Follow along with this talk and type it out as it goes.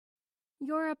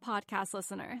You're a podcast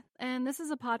listener, and this is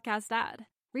a podcast ad.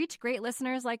 Reach great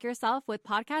listeners like yourself with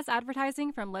podcast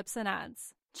advertising from Libsyn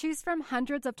Ads. Choose from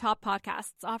hundreds of top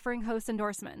podcasts offering host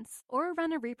endorsements, or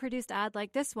run a reproduced ad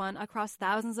like this one across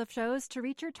thousands of shows to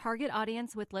reach your target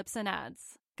audience with Libsyn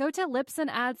Ads. Go to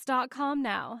libsynads.com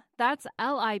now. That's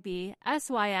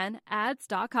LIBSYN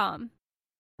ads.com.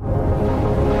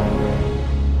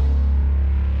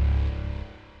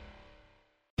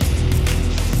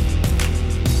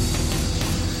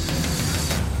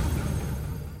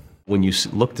 When you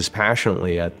look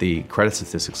dispassionately at the credit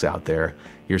statistics out there,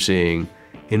 you're seeing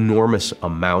enormous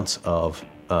amounts of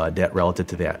debt relative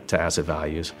to asset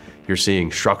values. You're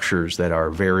seeing structures that are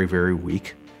very, very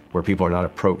weak, where people are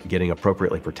not getting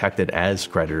appropriately protected as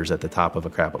creditors at the top of a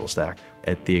capital stack.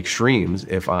 At the extremes,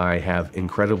 if I have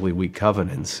incredibly weak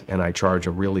covenants and I charge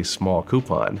a really small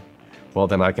coupon, well,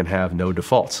 then I can have no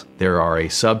defaults. There are a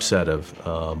subset of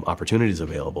opportunities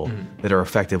available that are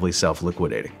effectively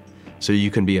self-liquidating. So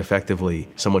you can be effectively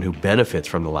someone who benefits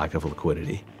from the lack of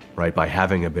liquidity, right, by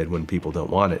having a bid when people don't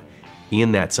want it,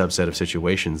 in that subset of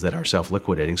situations that are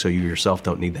self-liquidating, so you yourself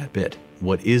don't need that bid.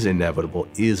 What is inevitable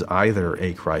is either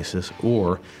a crisis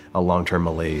or a long-term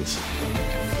malaise.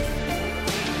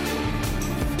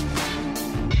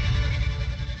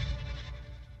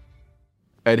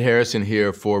 Ed Harrison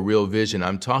here for Real Vision.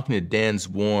 I'm talking to Dan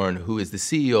Zworn, who is the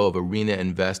CEO of Arena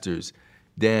Investors.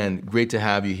 Dan, great to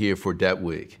have you here for Debt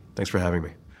Week. Thanks for having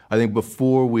me. I think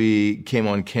before we came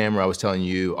on camera, I was telling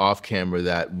you off camera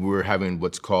that we're having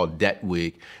what's called Debt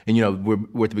Week. And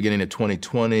we're at the beginning of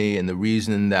 2020, and the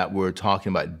reason that we're talking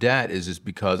about debt is just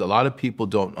because a lot of people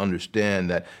don't understand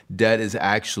that debt is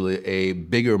actually a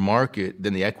bigger market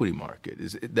than the equity market.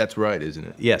 That's right, isn't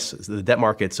it? Yes, the debt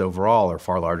markets overall are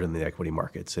far larger than the equity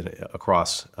markets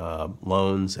across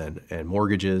loans and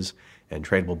mortgages and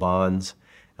tradable bonds.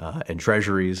 And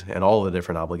treasuries and all of the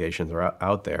different obligations are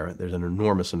out there. There's an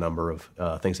enormous number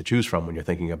of things to choose from when you're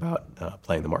thinking about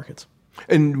playing the markets.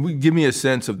 And give me a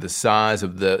sense of the size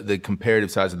of the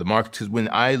comparative size of the market, because when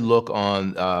I look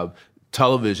on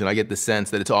television, I get the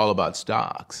sense that it's all about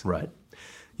stocks. Right.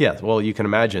 Yeah, well, you can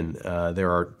imagine there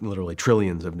are literally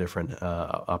trillions of different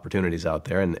opportunities out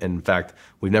there. And in fact,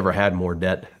 we've never had more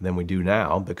debt than we do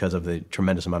now because of the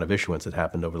tremendous amount of issuance that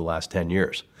happened over the last 10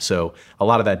 years. So a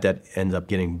lot of that debt ends up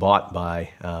getting bought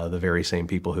by the very same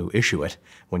people who issue it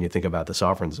when you think about the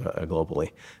sovereigns globally.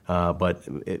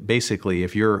 But basically,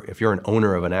 if you're an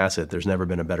owner of an asset, there's never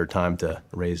been a better time to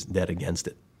raise debt against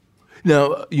it.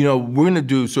 Now, we're going to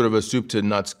do sort of a soup to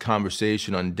nuts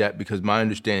conversation on debt, because my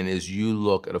understanding is you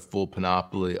look at a full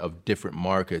panoply of different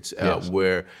markets Yes.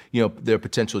 where, there are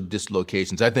potential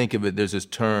dislocations. I think of it, there's this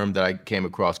term that I came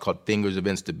across called fingers of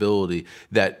instability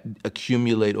that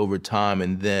accumulate over time,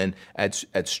 and then at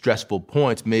stressful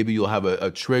points, maybe you'll have a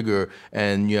trigger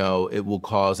and, it will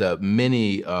cause a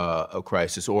mini a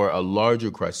crisis or a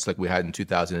larger crisis like we had in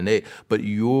 2008. But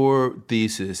your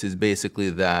thesis is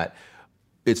basically that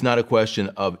it's not a question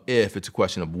of if, it's a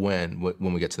question of when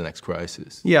we get to the next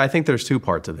crisis. Yeah, I think there's two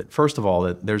parts of it. First of all,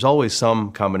 that there's always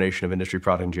some combination of industry,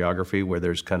 product, and geography where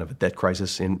there's kind of a debt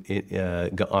crisis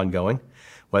ongoing,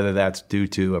 whether that's due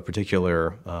to a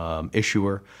particular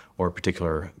issuer or a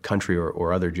particular country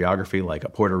or other geography like a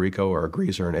Puerto Rico or a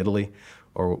Greece or an Italy,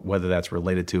 or whether that's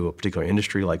related to a particular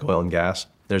industry like oil and gas.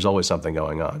 There's always something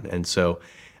going on. And so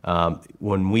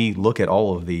when we look at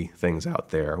all of the things out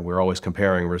there, we're always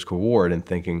comparing risk reward and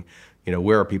thinking,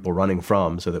 where are people running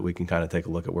from, so that we can kind of take a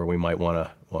look at where we might want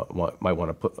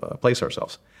to place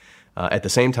ourselves. At the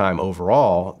same time,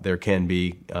 overall, there can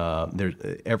be at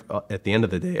the end of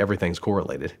the day, everything's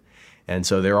correlated. And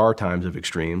so there are times of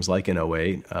extremes like in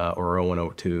 08 or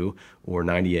 01, 02 or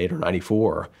 98 or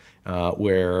 94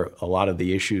 where a lot of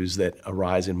the issues that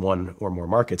arise in one or more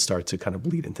markets start to kind of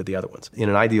bleed into the other ones. In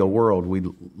an ideal world, we'd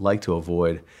like to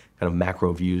avoid kind of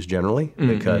macro views generally,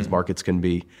 because markets can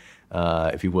be,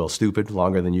 if you will, stupid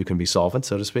longer than you can be solvent,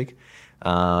 so to speak.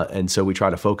 And so we try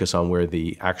to focus on where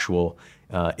the actual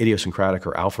idiosyncratic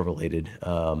or alpha-related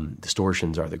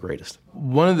distortions are the greatest.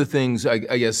 One of the things I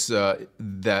guess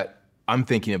that I'm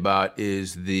thinking about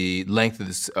is the length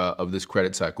of this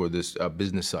credit cycle or this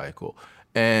business cycle.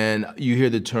 And you hear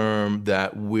the term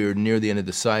that we're near the end of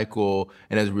the cycle,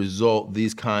 and as a result,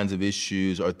 these kinds of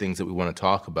issues are things that we want to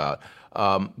talk about.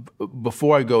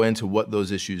 Before I go into what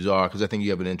those issues are, because I think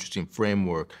you have an interesting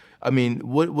framework, I mean,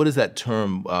 what is that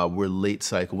term, we're late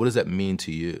cycle, what does that mean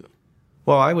to you?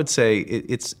 Well, I would say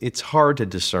it's hard to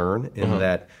discern in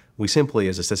that we simply,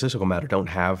 as a statistical matter, don't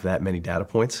have that many data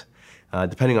points.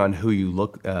 Depending on who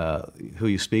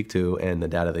you speak to and the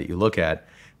data that you look at,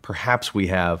 perhaps we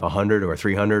have 100 or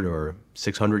 300 or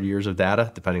 600 years of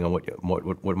data, depending on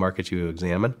what markets you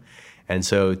examine. And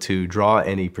so to draw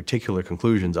any particular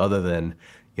conclusions other than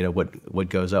what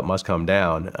goes up must come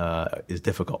down is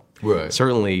difficult. Right.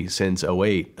 Certainly since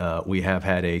 2008, we have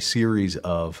had a series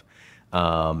of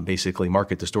basically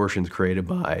market distortions created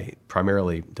by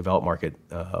primarily developed market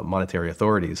monetary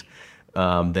authorities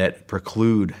that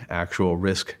preclude actual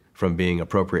risk from being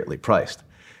appropriately priced.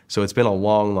 So it's been a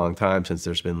long, long time since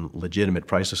there's been legitimate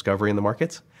price discovery in the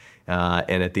markets.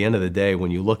 And at the end of the day,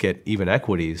 when you look at even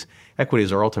equities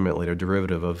are ultimately a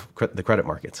derivative of the credit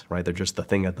markets, right? They're just the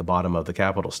thing at the bottom of the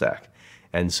capital stack.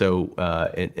 And so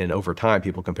and over time,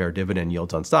 people compare dividend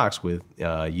yields on stocks with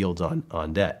yields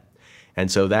on debt. And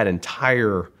so that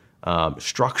entire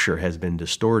structure has been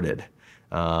distorted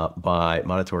by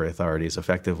monetary authorities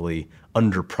effectively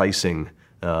underpricing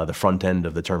the front end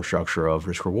of the term structure of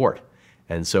risk reward.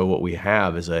 And so what we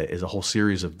have is a whole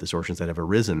series of distortions that have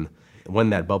arisen.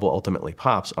 When that bubble ultimately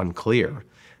pops, unclear,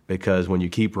 because when you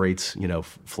keep rates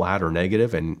flat or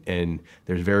negative and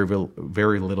there's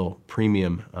very little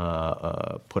premium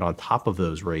put on top of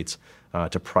those rates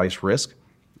to price risk,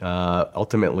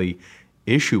 ultimately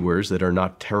issuers that are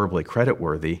not terribly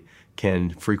creditworthy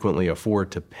can frequently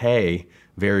afford to pay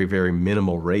very, very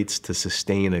minimal rates to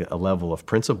sustain a level of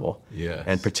principal. Yes.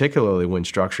 And particularly when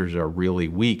structures are really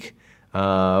weak,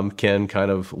 can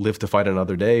kind of live to fight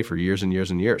another day for years and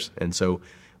years and years. And so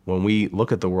when we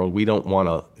look at the world, we don't want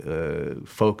to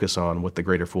focus on what the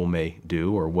greater fool may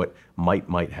do or what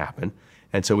might happen.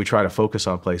 And so we try to focus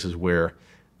on places where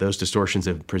those distortions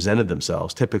have presented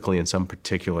themselves, typically in some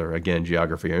particular, again,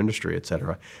 geography or industry, et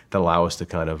cetera, that allow us to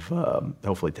kind of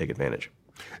hopefully take advantage.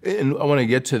 And I want to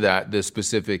get to the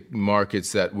specific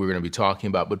markets that we're going to be talking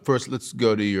about. But first, let's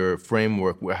go to your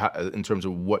framework in terms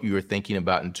of what you're thinking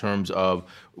about in terms of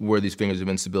where these fingers of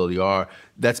instability are.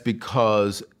 That's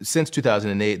because since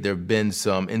 2008, there have been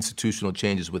some institutional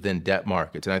changes within debt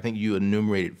markets. And I think you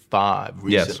enumerated 5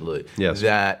 recently Yes.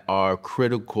 that are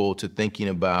critical to thinking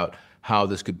about how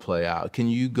this could play out. Can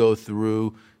you go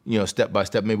through, step by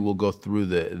step? Maybe we'll go through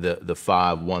the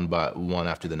 5 one by one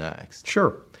after the next.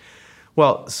 Sure.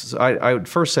 Well, I would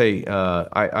first say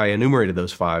I enumerated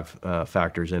those 5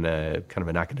 factors in a kind of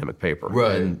an academic paper.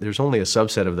 Right. And there's only a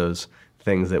subset of those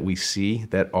things that we see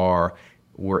that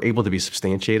were able to be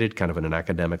substantiated kind of at an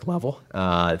academic level.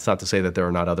 It's not to say that there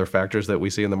are not other factors that we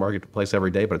see in the marketplace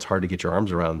every day, but it's hard to get your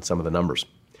arms around some of the numbers.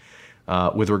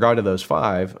 With regard to those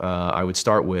 5, I would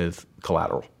start with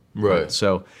collateral. Right.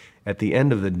 So at the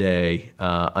end of the day,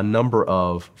 a number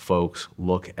of folks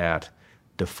look at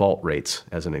default rates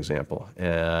as an example.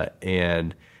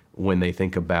 And when they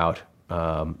think about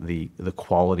the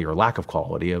quality or lack of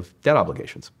quality of debt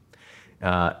obligations.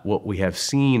 What we have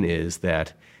seen is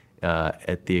that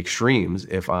at the extremes,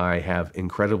 if I have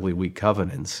incredibly weak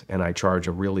covenants and I charge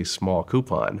a really small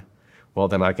coupon, well,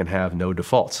 then I can have no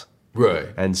defaults. Right.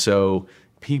 And so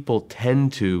people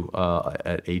tend to,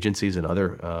 at agencies and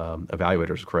other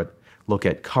evaluators of credit, look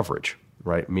at coverage,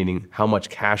 right? Meaning how much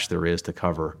cash there is to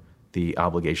cover the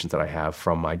obligations that I have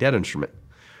from my debt instrument.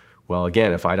 Well,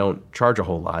 again, if I don't charge a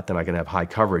whole lot, then I can have high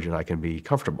coverage and I can be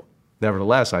comfortable.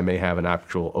 Nevertheless, I may have an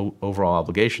actual overall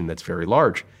obligation that's very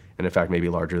large, and in fact, maybe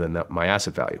larger than my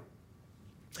asset value.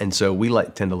 And so we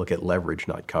tend to look at leverage,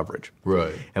 not coverage.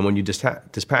 Right. And when you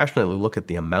dispassionately look at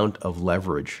the amount of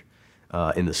leverage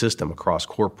in the system across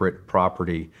corporate,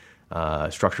 property,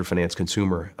 structured finance,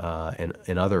 consumer,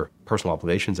 and other personal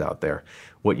obligations out there,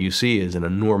 what you see is an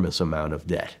enormous amount of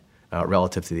debt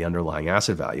relative to the underlying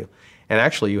asset value. And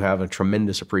actually, you have a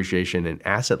tremendous appreciation in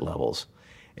asset levels.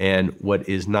 And what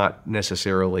is not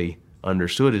necessarily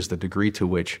understood is the degree to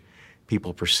which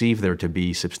people perceive there to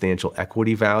be substantial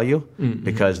equity value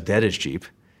because debt is cheap.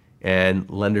 And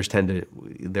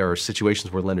there are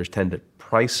situations where lenders tend to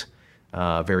price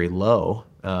very low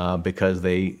because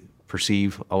they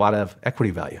perceive a lot of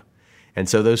equity value. And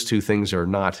so those two things are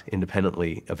not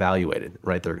independently evaluated,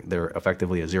 right? They're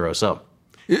effectively a zero sum.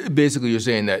 Basically, you're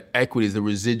saying that equity is the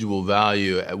residual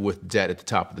value with debt at the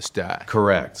top of the stack.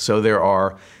 Correct. So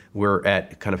we're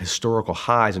at kind of historical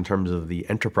highs in terms of the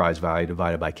enterprise value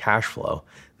divided by cash flow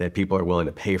that people are willing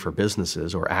to pay for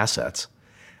businesses or assets.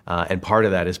 And part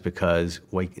of that is because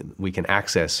we can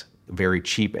access very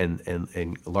cheap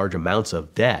and large amounts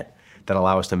of debt that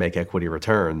allow us to make equity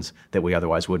returns that we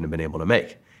otherwise wouldn't have been able to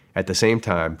make. At the same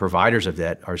time, providers of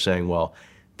debt are saying, well,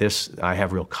 I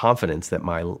have real confidence that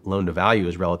my loan to value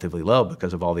is relatively low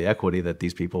because of all the equity that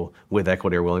these people with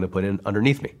equity are willing to put in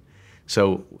underneath me.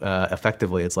 So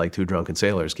effectively, it's like 2 drunken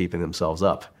sailors keeping themselves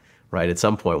up, right? At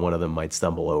some point, one of them might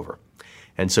stumble over.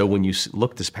 And so when you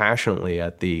look dispassionately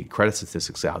at the credit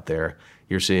statistics out there,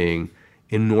 you're seeing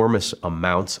enormous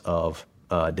amounts of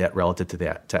debt relative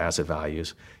to asset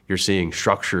values. You're seeing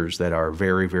structures that are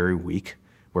very, very weak,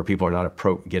 where people are not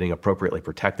getting appropriately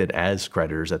protected as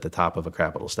creditors at the top of a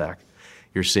capital stack.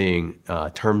 You're seeing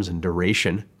terms and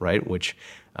duration, right, which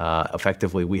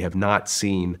effectively we have not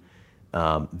seen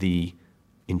the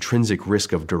intrinsic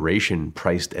risk of duration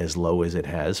priced as low as it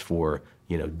has for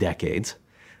decades.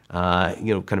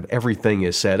 Kind of everything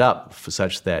is set up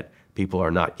such that people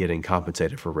are not getting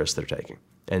compensated for risks they're taking.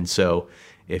 And so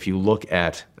if you look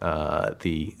at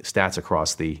the stats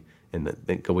across we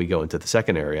go into the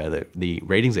second area, the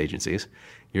ratings agencies,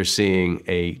 you're seeing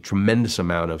a tremendous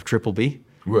amount of BBB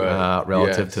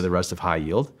relative to the rest of high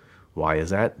yield. Why is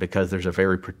that? Because there's a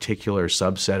very particular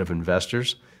subset of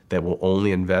investors that will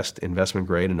only invest investment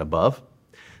grade and above.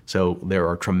 So there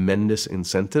are tremendous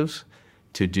incentives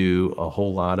to do a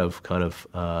whole lot of kind of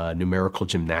numerical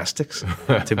gymnastics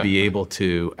to be able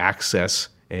to access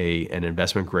an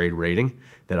investment grade rating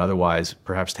that otherwise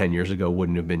perhaps 10 years ago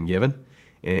wouldn't have been given,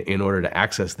 in order to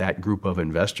access that group of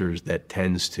investors that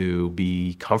tends to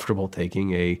be comfortable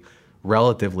taking a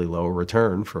relatively low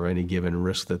return for any given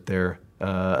risk that they're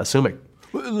assuming.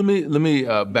 Well, let me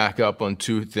back up on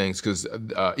two things, because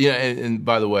and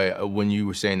by the way, when you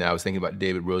were saying that, I was thinking about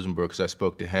David Rosenberg, because I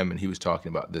spoke to him and he was talking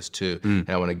about this too, and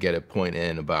I want to get a point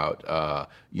in about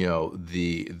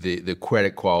the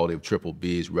credit quality of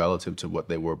BBBs relative to what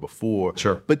they were before.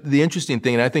 Sure. But the interesting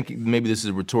thing, and I think maybe this is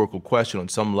a rhetorical question on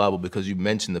some level, because you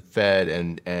mentioned the Fed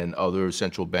and other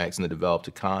central banks in the developed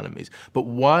economies, but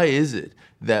why is it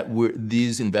that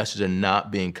these investors are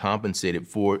not being compensated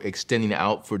for extending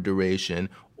out for duration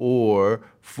or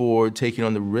for taking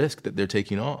on the risk that they're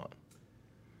taking on?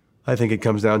 I think it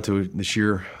comes down to the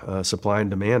sheer supply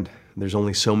and demand. There's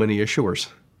only so many issuers,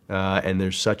 and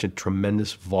there's such a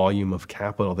tremendous volume of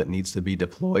capital that needs to be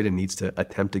deployed and needs to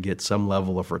attempt to get some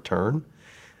level of return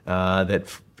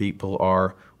that people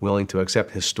are willing to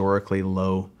accept historically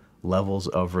low levels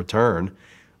of return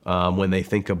when they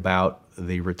think about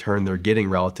the return they're getting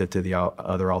relative to the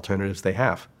other alternatives they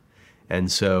have. And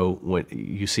so when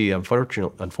you see,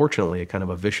 unfortunately, a kind of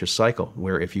a vicious cycle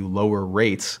where if you lower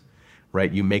rates, right,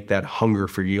 you make that hunger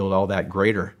for yield all that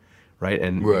greater, right?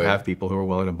 And you have people who are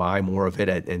willing to buy more of it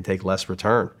and take less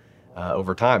return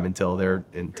over time until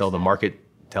the market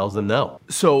tells them no.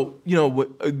 So,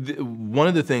 one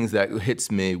of the things that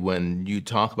hits me when you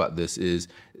talk about this is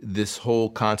this whole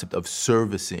concept of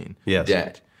servicing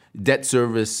debt. Debt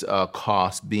service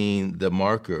cost being the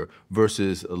marker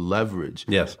versus leverage.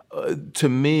 Yes. To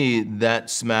me, that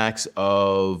smacks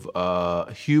of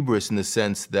hubris in the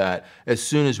sense that as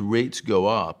soon as rates go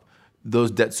up,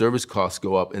 those debt service costs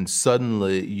go up, and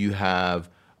suddenly you have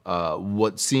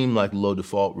what seem like low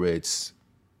default rates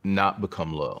not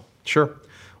become low. Sure.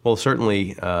 Well,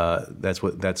 certainly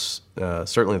that's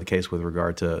certainly the case with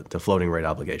regard to floating rate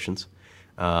obligations.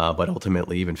 But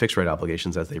ultimately, even fixed rate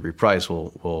obligations, as they reprice,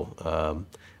 will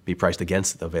be priced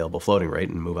against the available floating rate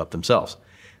and move up themselves.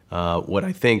 What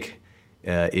I think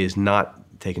is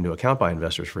not taken into account by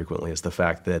investors frequently is the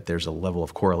fact that there's a level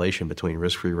of correlation between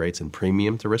risk-free rates and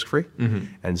premium to risk-free. Mm-hmm.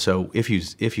 And so if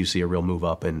you see a real move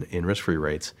up in risk-free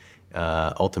rates,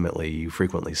 ultimately you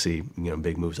frequently see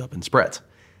big moves up in spreads.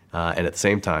 And at the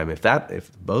same time, if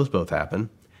both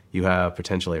happen, you have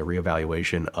potentially a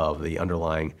reevaluation of the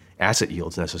underlying asset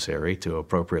yields necessary to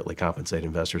appropriately compensate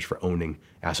investors for owning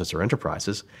assets or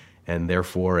enterprises, and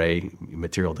therefore a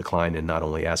material decline in not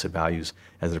only asset values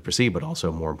as they're perceived, but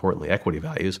also, more importantly, equity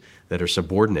values that are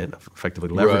subordinate, effectively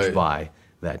leveraged by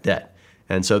that debt.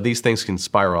 And so these things can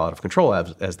spiral out of control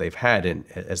as they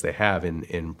have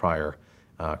in prior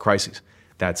crises.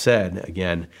 That said,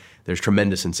 again, there's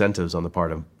tremendous incentives on the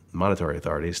part of monetary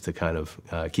authorities to kind of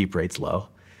keep rates low,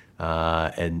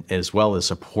 and as well as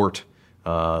support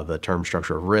the term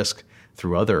structure of risk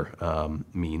through other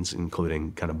means,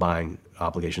 including kind of buying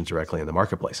obligations directly in the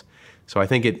marketplace. So I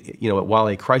think while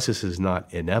a crisis is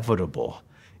not inevitable,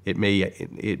 it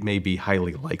may be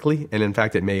highly likely, and in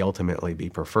fact, it may ultimately be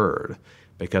preferred,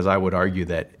 because I would argue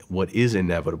that what is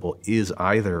inevitable is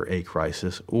either a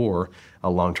crisis or a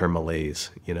long-term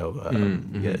malaise.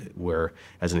 Where,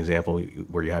 as an example,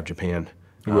 where you have Japan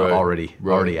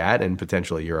already at, and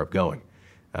potentially Europe going.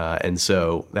 And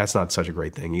so that's not such a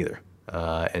great thing either.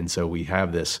 And so we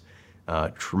have this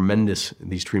tremendous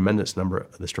number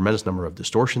of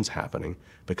distortions happening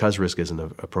because risk isn't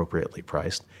appropriately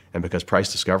priced, and because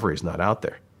price discovery is not out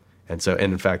there. And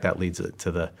in fact, that leads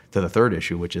to the third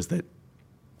issue, which is that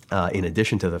in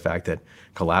addition to the fact that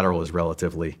collateral is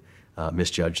relatively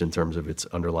misjudged in terms of its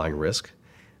underlying risk,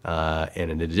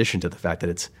 And in addition to the fact that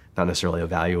it's not necessarily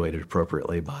evaluated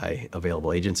appropriately by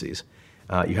available agencies,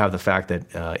 you have the fact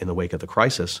that in the wake of the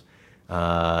crisis,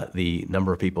 the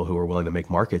number of people who are willing to make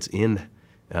markets in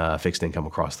fixed income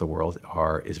across the world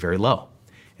is very low.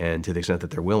 And to the extent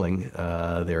that they're willing,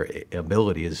 their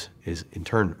ability is in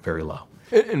turn very low.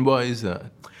 And why is that?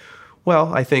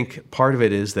 Well, I think part of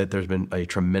it is that there's been a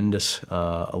tremendous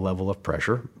level of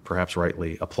pressure, perhaps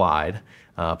rightly applied,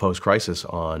 post-crisis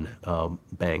on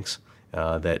banks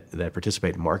that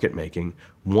participate in market making.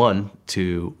 One,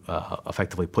 to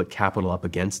effectively put capital up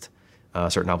against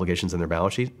certain obligations in their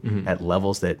balance sheet at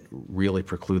levels that really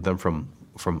preclude them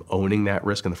from owning that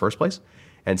risk in the first place.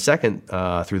 And second,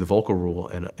 through the Volcker Rule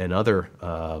and other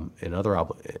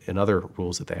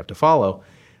rules that they have to follow,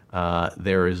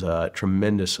 there is a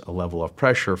tremendous level of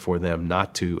pressure for them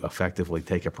not to effectively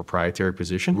take a proprietary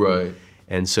position. Right.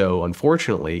 And so,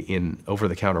 unfortunately, in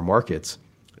over-the-counter markets,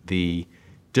 the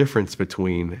difference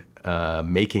between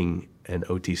making an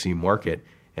OTC market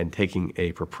and taking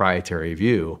a proprietary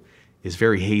view is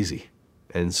very hazy.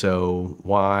 And so,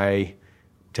 why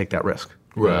take that risk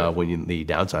when the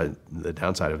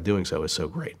downside of doing so is so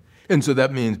great? And so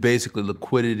that means basically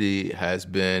liquidity has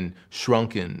been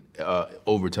shrunken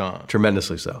over time.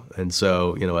 Tremendously so. And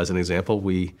so, as an example,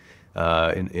 we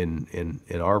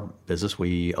in our business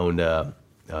we owned a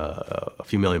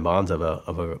few million bonds of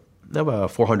a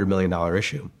 $400 million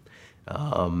issue,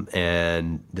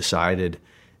 and decided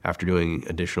after doing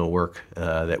additional work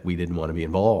that we didn't want to be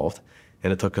involved,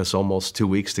 and it took us almost 2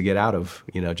 weeks to get out of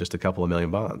just a couple of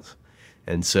million bonds.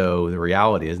 And so the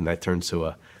reality is, and that turns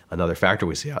to another factor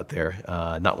we see out there,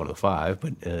 not one of the five,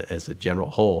 but as a general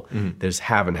whole, there's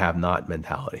have and have not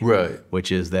mentality. Right.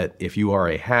 Which is that if you are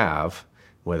a have,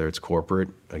 whether it's corporate,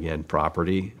 again,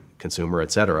 property, consumer,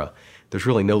 et cetera, there's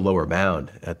really no lower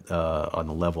bound on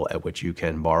the level at which you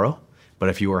can borrow. But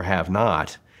if you are have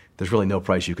not, there's really no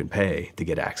price you can pay to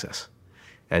get access.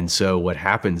 And so what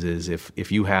happens is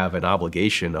if you have an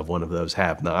obligation of one of those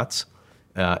have nots,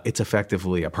 it's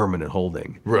effectively a permanent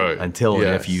holding, right? Until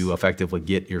and if you effectively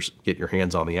get your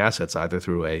hands on the assets, either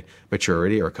through a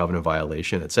maturity or a covenant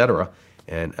violation, et cetera,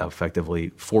 and effectively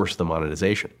force the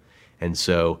monetization. And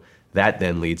so that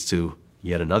then leads to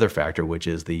yet another factor, which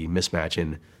is the mismatch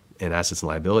in assets and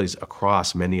liabilities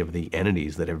across many of the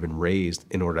entities that have been raised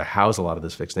in order to house a lot of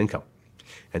this fixed income.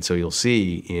 And so you'll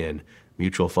see in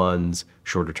mutual funds,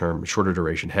 shorter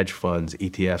duration hedge funds,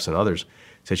 ETFs, and others,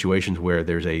 situations where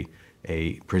there's a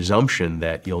presumption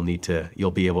that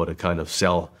you'll be able to kind of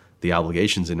sell the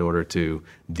obligations in order to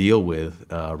deal with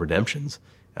redemptions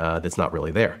that's not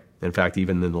really there. In fact,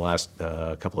 even in the last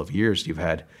couple of years, you've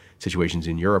had situations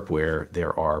in Europe where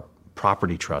there are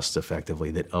property trusts effectively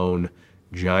that own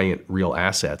giant real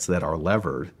assets that are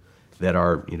levered, that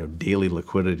are daily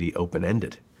liquidity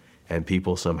open-ended. And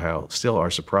people somehow still are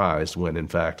surprised when, in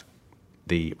fact,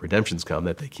 the redemptions come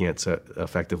that they can't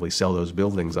effectively sell those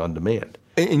buildings on demand.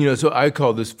 And so I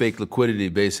call this fake liquidity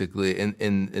basically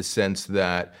in a sense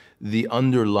that the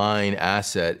underlying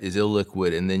asset is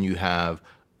illiquid, and then you have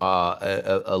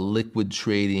a liquid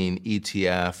trading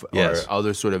ETF or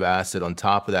other sort of asset on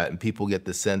top of that, and people get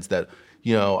the sense that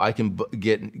I can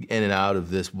get in and out of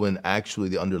this when actually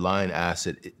the underlying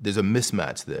asset, there's a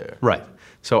mismatch there. Right.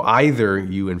 So either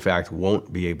you, in fact,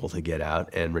 won't be able to get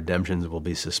out and redemptions will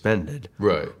be suspended.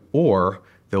 Right. Or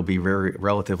there'll be very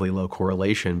relatively low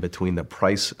correlation between the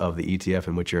price of the ETF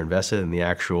in which you're invested and the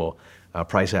actual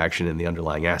price action in the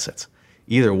underlying assets.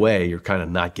 Either way, you're kind of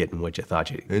not getting what you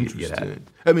thought you'd get at.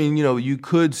 I mean, you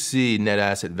could see net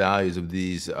asset values of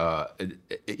these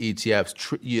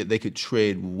ETFs, they could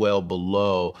trade well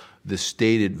below the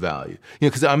stated value.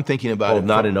 Because I'm thinking about it.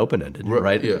 Not in open-ended,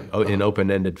 right? Yeah. In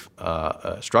open-ended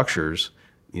structures,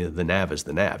 the NAV is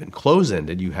the NAV. In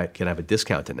closed-ended, you can have a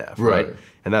discount to NAV, right?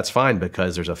 And that's fine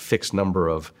because there's a fixed number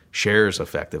of shares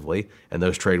effectively, and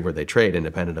those trade where they trade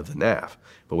independent of the NAV.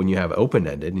 But when you have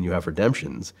open-ended and you have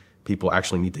redemptions, people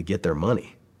actually need to get their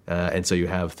money. And so you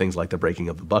have things like the breaking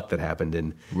of the buck that happened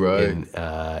in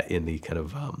the kind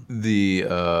of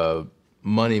the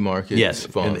money markets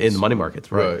funds. In the money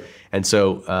markets, right. And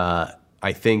so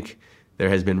I think there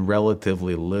has been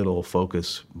relatively little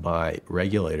focus by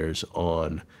regulators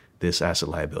on this asset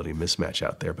liability mismatch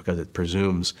out there because it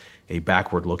presumes a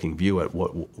backward-looking view at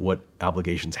what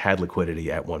obligations had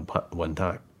liquidity at one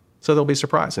time. So they'll be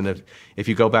surprised. And if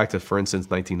you go back to, for instance,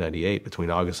 1998,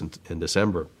 between August and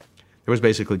December, there was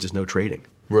basically just no trading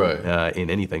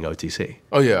in anything OTC.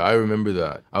 Oh, yeah, I remember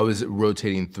that. I was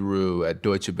rotating through at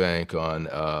Deutsche Bank on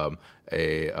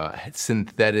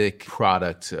synthetic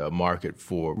product market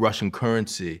for Russian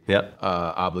currency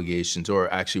obligations,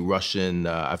 or actually Russian,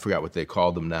 I forgot what they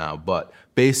call them now, but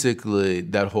basically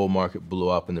that whole market blew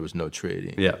up and there was no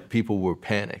trading. Yeah. People were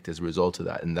panicked as a result of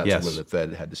that, and that's when the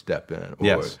Fed had to step in,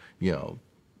 or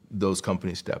those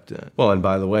companies stepped in. Well, and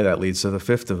by the way, that leads to the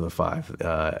fifth of the five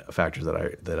factors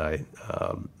that I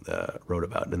wrote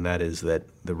about, and that is that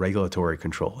the regulatory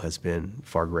control has been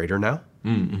far greater now.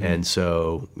 Mm-hmm. And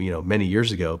so, many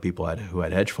years ago, people who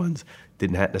had hedge funds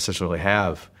didn't necessarily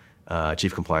have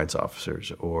chief compliance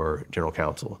officers or general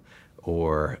counsel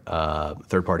or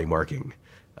third-party marketing.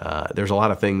 There's a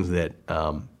lot of things that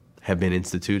have been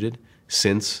instituted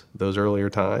since those earlier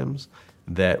times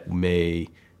that may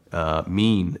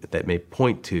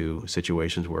point to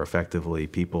situations where effectively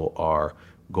people are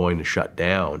going to shut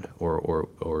down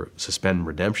or suspend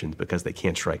redemptions because they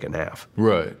can't strike a NAV.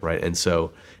 Right. Right. And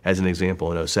so, as an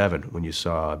example, in 2007, when you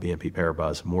saw BNP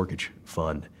Paribas mortgage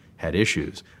fund had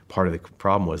issues, part of the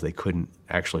problem was they couldn't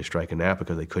actually strike a NAV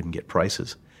because they couldn't get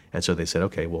prices. And so they said,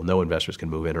 okay, well, no investors can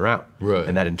move in or out. Right.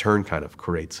 And that in turn kind of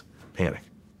creates panic.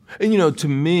 And to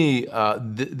me,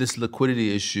 this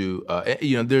liquidity issue,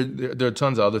 there are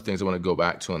tons of other things I want to go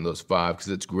back to on those five because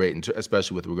it's great, and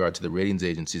especially with regard to the ratings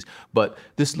agencies. But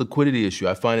this liquidity issue,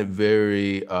 I find it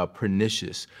very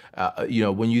pernicious.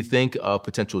 When you think of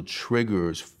potential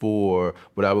triggers for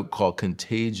what I would call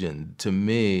contagion, to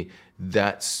me,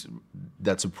 that's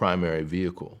a primary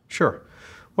vehicle. Sure.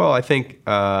 Well, I think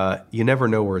you never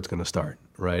know where it's going to start,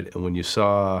 right? And when you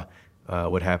saw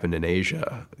what happened in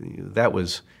Asia,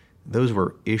 those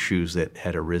were issues that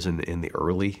had arisen in the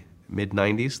early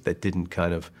mid-'90s that didn't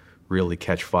kind of really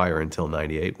catch fire until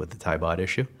 '98 with the Thai baht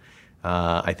issue.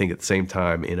 I think at the same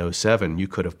time in 2007, you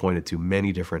could have pointed to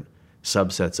many different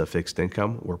subsets of fixed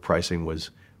income where pricing was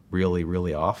really,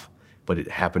 really off, but it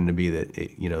happened to be that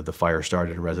the fire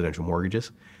started in residential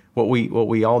mortgages. What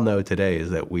we all know today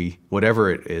is that whatever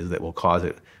it is that will cause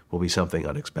it will be something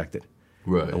unexpected.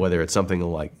 Right. Whether it's something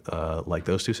like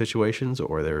those two situations,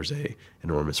 or there's an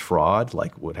enormous fraud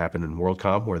like what happened in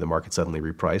WorldCom, where the market suddenly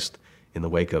repriced in the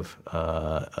wake of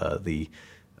the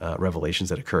revelations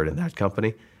that occurred in that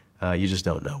company. You just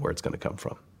don't know where it's going to come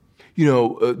from.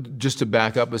 Just to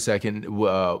back up a second,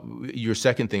 your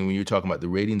second thing when you were talking about the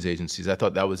ratings agencies, I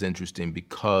thought that was interesting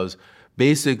because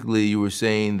basically you were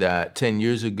saying that 10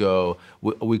 years ago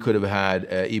we could have had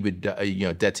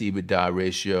EBITDA, debt to EBITDA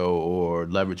ratio or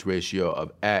leverage ratio of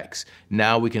X.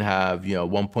 Now we can have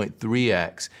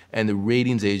 1.3X, and the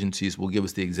ratings agencies will give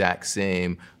us the exact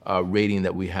same rating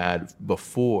that we had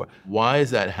before. Why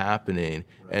is that happening,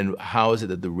 and how is it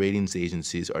that the ratings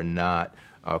agencies are not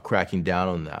cracking down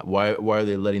on that? Why are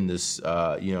they letting this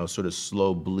sort of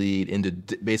slow bleed into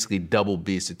basically double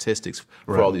B statistics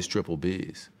for all these triple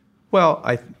Bs? Well,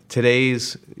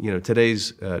 today's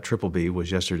triple B was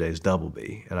yesterday's double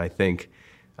B, and I think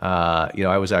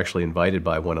I was actually invited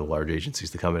by one of the large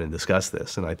agencies to come in and discuss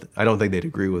this, and I don't think they'd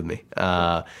agree with me,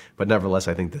 but nevertheless,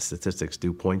 I think the statistics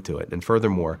do point to it. And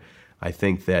furthermore, I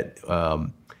think that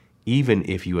even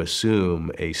if you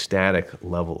assume a static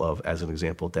level of, as an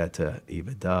example, debt to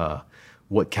EBITDA,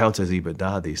 what counts as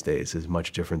EBITDA these days is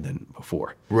much different than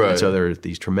before. Right. And so there are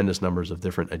these tremendous numbers of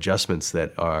different adjustments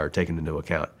that are taken into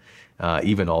account,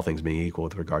 even all things being equal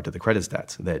with regard to the credit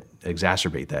stats, that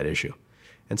exacerbate that issue.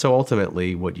 And so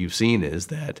ultimately what you've seen is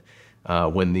that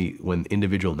when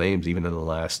individual names, even in the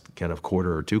last kind of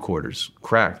quarter or 2 quarters,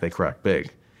 they crack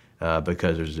big.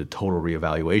 Because there's a total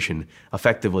reevaluation,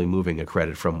 effectively moving a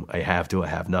credit from a have to a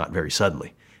have not very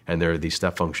suddenly. And there are these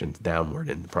step functions downward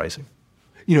in the pricing.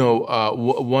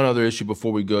 One other issue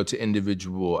before we go to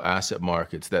individual asset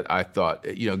markets that I thought,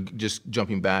 just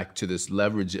jumping back to this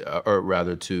leverage, or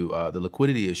rather to the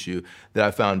liquidity issue that I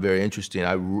found very interesting.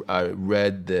 I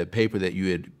read the paper that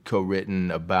you had co-written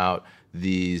about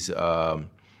these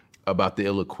about the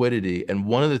illiquidity. And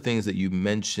one of the things that you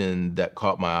mentioned that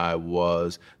caught my eye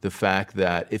was the fact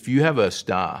that if you have a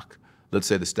stock, let's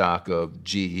say the stock of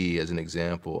GE as an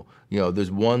example, there's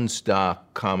one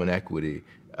stock, common equity,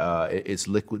 it's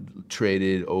liquid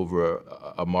traded over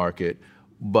a market.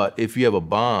 But if you have a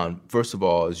bond, first of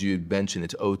all, as you mentioned,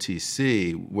 it's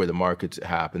OTC where the markets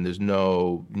happen. There's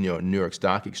no New York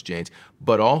Stock Exchange.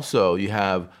 But also you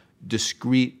have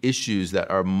discrete issues that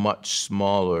are much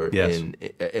smaller, yes.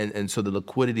 and so the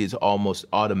liquidity is almost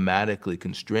automatically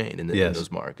constrained in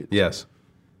those markets. Yes.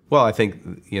 Well, I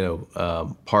think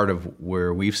part of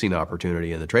where we've seen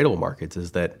opportunity in the tradable markets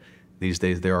is that these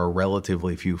days there are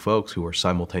relatively few folks who are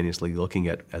simultaneously looking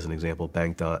at, as an example,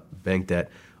 bank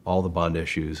debt, all the bond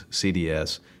issues,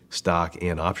 CDS, stock,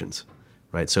 and options.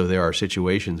 right? So there are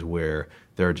situations where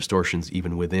there are distortions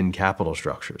even within capital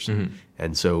structures.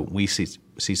 And so we see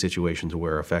situations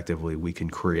where effectively we can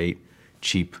create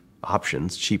cheap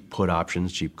options, cheap put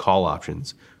options, cheap call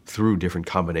options through different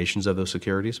combinations of those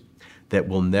securities that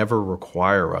will never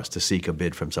require us to seek a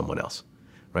bid from someone else,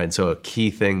 right? And so a key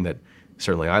thing that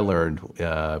certainly I learned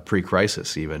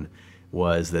pre-crisis even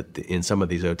was that in some of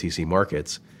these OTC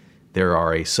markets, there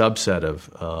are a subset of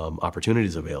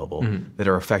opportunities available that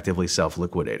are effectively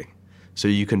self-liquidating. So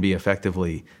you can be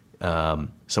effectively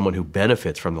someone who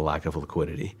benefits from the lack of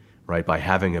liquidity, right, by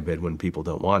having a bid when people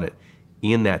don't want it,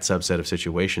 in that subset of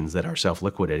situations that are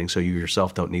self-liquidating, so you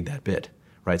yourself don't need that bid,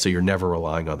 right? So you're never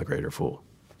relying on the greater fool.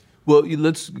 Well,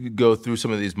 let's go through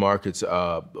some of these markets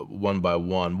one by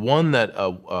one. One that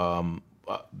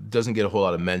doesn't get a whole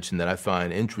lot of mention that I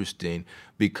find interesting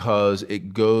because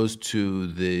it goes to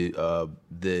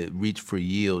the reach for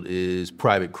yield is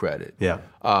private credit. Yeah.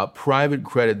 Private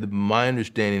credit, my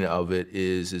understanding of it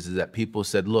is that people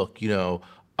said, look,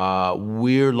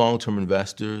 we're long-term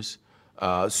investors,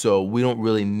 so we don't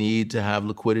really need to have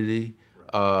liquidity.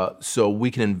 So we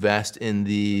can invest in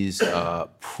these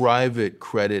private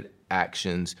credit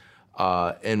actions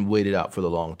and wait it out for the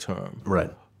long term.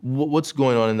 Right. What's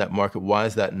going on in that market? Why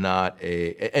is that not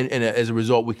and as a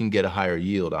result, we can get a higher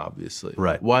yield, obviously.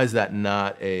 Right. Why is that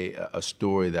not a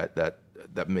story that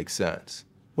makes sense?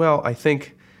 Well, I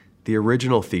think the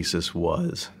original thesis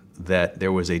was that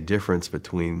there was a difference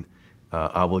between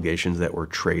obligations that were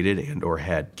traded and or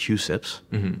had CUSIPs,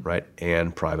 right,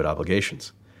 and private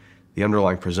obligations. The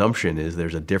underlying presumption is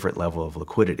there's a different level of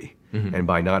liquidity. And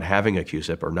by not having a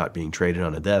CUSIP or not being traded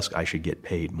on a desk, I should get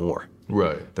paid more.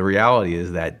 Right. The reality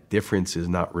is that difference is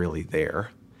not really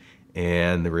there.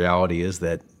 And the reality is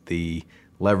that the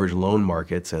leveraged loan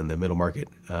markets and the middle market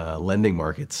lending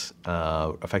markets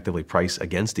effectively price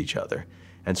against each other.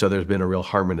 And so there's been a real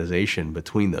harmonization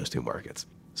between those two markets.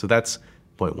 So that's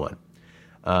point one.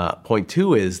 Point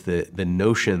two is the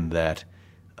notion that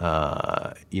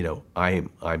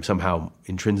I'm somehow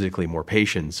intrinsically more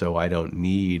patient, so I don't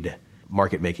need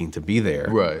market making to be there.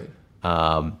 Right.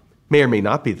 May or may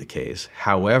not be the case.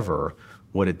 However,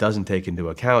 what it doesn't take into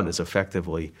account is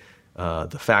effectively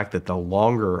the fact that the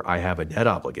longer I have a debt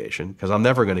obligation, because I'm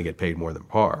never going to get paid more than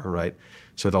par, right?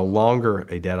 So the longer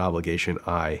a debt obligation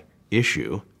I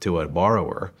issue to a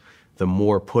borrower, the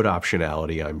more put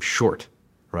optionality I'm short,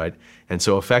 right? And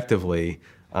so effectively,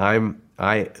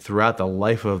 throughout the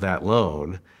life of that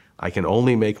loan, I can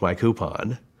only make my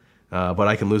coupon, but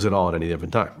I can lose it all at any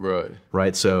given time. Right.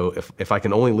 Right. So if I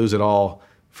can only lose it all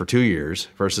for 2 years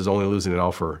versus only losing it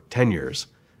all for 10 years,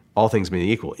 all things being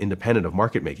equal, independent of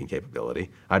market making capability,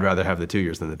 I'd rather have the 2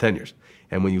 years than the 10 years.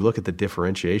 And when you look at the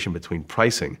differentiation between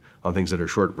pricing on things that are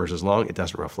short versus long, it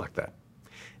doesn't reflect that.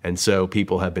 And so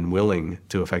people have been willing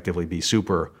to effectively be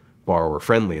super borrower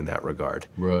friendly in that regard.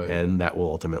 Right. And that will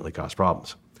ultimately cause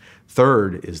problems.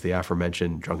 Third is the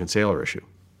aforementioned drunken sailor issue,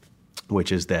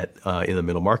 which is that in the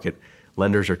middle market,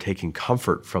 lenders are taking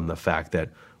comfort from the fact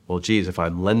that, well, geez, if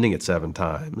I'm lending it 7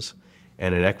 times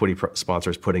and an equity sponsor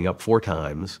is putting up 4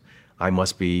 times, I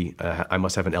must have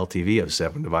an LTV of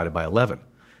 7 divided by 11.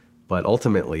 But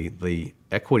ultimately, the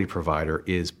equity provider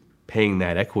is paying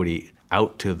that equity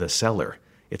out to the seller.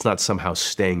 It's not somehow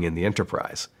staying in the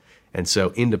enterprise. And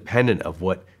so independent of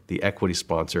what the equity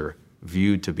sponsor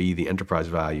viewed to be the enterprise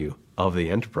value of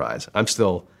the enterprise, I'm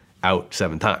still out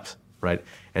 7 times, right?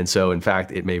 And so, in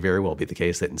fact, it may very well be the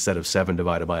case that instead of 7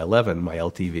 divided by 11, my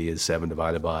LTV is 7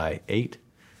 divided by 8.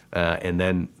 And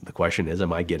then the question is,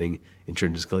 am I getting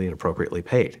intrinsically and appropriately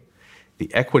paid?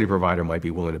 The equity provider might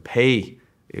be willing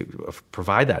to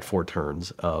provide that 4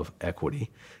 turns of equity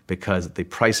because the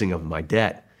pricing of my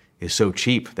debt is so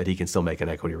cheap that he can still make an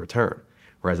equity return.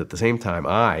 Whereas at the same time,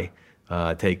 I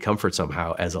take comfort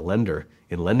somehow as a lender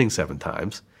in lending 7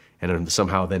 times, and I'm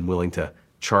somehow then willing to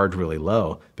charge really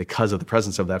low because of the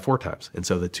presence of that 4 times. And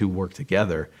so the two work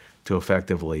together to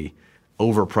effectively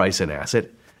overprice an asset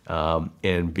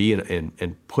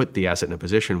and put the asset in a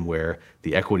position where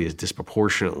the equity is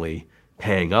disproportionately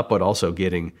paying up, but also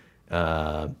getting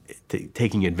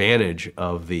taking advantage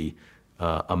of the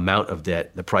amount of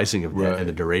debt, the pricing of debt, and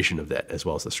the duration of debt, as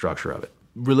well as the structure of it.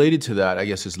 Related to that, I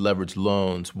guess, is leveraged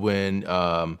loans. When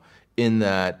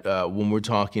we're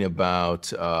talking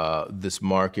about this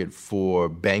market for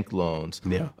bank loans,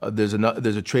 there's a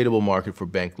tradable market for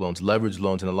bank loans, leveraged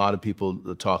loans, and a lot of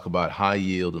people talk about high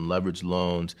yield and leveraged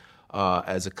loans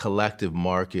as a collective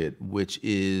market, which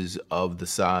is of the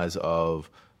size of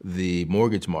the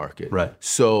mortgage market. Right.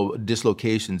 So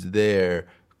dislocations there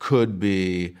could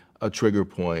be a trigger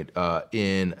point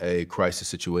in a crisis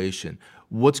situation.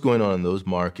 What's going on in those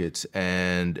markets,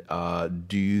 and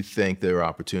do you think there are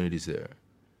opportunities there?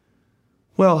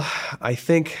 Well, I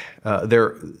think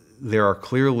there are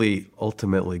clearly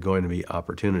ultimately going to be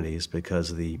opportunities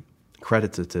because the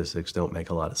credit statistics don't make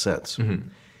a lot of sense. Mm-hmm.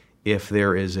 If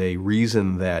there is a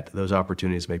reason that those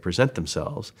opportunities may present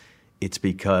themselves, it's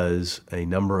because a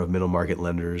number of middle market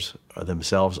lenders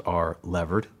themselves are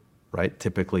levered, right?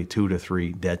 Typically 2 to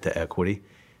 3 debt to equity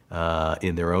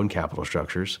in their own capital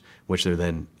structures, which they're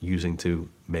then using to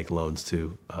make loans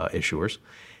to issuers.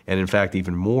 And in fact,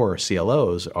 even more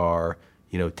CLOs are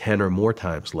 10 or more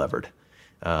times levered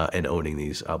and owning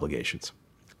these obligations.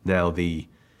 Now,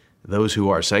 those who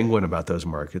are sanguine about those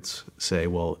markets say,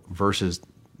 well, versus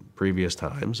previous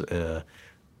times, there's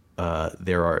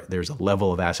a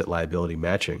level of asset liability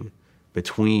matching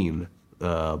between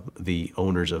the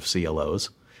owners of CLOs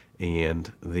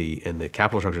and the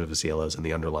capital structures of the CLOs and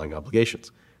the underlying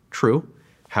obligations. True.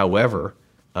 However,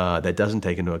 that doesn't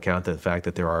take into account the fact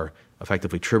that there are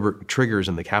effectively triggers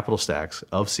in the capital stacks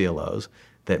of CLOs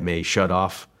that may shut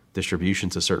off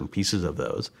distributions to certain pieces of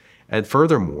those. And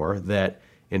furthermore, that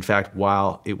in fact,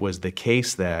 while it was the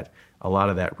case that a lot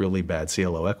of that really bad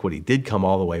CLO equity did come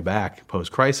all the way back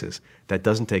post-crisis, that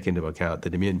doesn't take into account the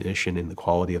diminution in the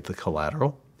quality of the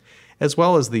collateral, as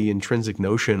well as the intrinsic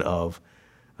notion of,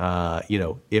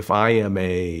 if I am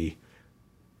a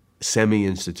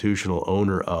semi-institutional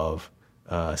owner of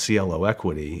CLO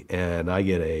equity and I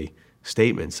get a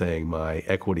statement saying my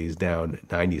equity is down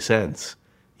 90 cents,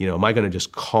 am I going to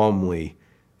just calmly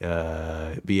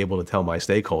be able to tell my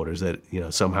stakeholders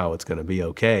that somehow it's going to be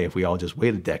okay if we all just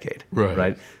wait a decade,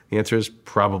 right? The answer is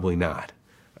probably not.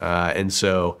 And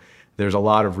so there's a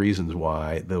lot of reasons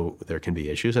why there can be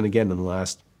issues. And again, in the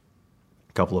last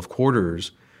couple of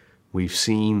quarters, we've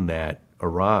seen that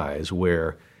arise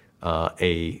where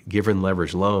a given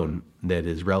leveraged loan that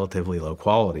is relatively low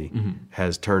quality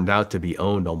has turned out to be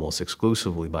owned almost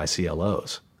exclusively by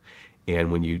CLOs.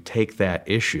 And when you take that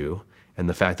issue and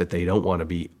the fact that they don't want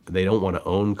to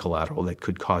own collateral that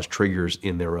could cause triggers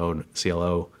in their own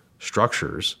CLO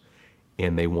structures,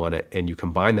 and you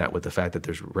combine that with the fact that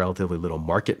there's relatively little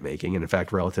market making, and in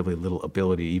fact relatively little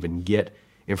ability to even get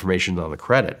information on the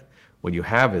credit, what you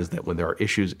have is that when there are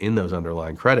issues in those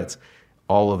underlying credits,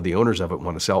 all of the owners of it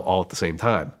want to sell all at the same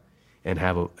time and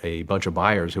have a bunch of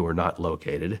buyers who are not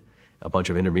located, a bunch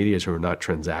of intermediaries who are not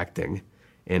transacting,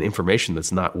 and information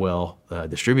that's not well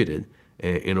distributed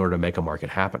in order to make a market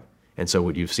happen. And so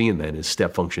what you've seen then is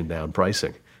step function down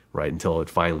pricing, right, until it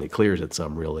finally clears at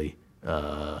some really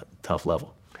tough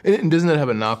level. And doesn't that have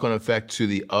a knock-on effect to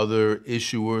the other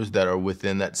issuers that are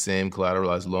within that same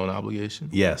collateralized loan obligation?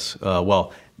 Yes.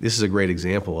 Well, this is a great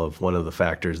example of one of the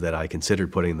factors that I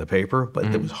considered putting in the paper, but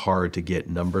it was hard to get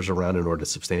numbers around in order to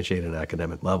substantiate at an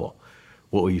academic level.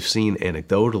 What we've seen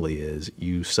anecdotally is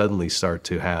you suddenly start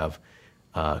to have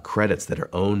credits that are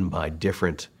owned by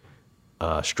different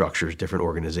structures, different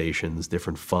organizations,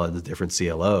 different funds, different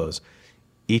CLOs,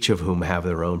 each of whom have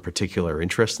their own particular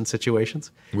interests in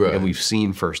situations. Right. And we've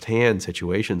seen firsthand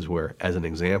situations where, as an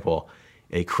example,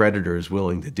 a creditor is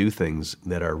willing to do things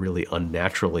that are really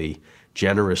unnaturally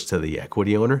generous to the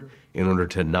equity owner in order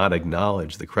to not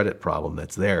acknowledge the credit problem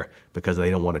that's there because they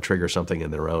don't want to trigger something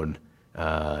in their own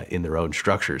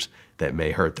structures that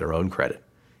may hurt their own credit.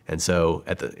 And so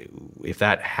if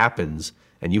that happens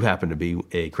and you happen to be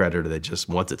a creditor that just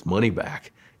wants its money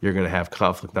back, you're going to have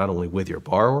conflict not only with your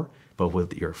borrower, but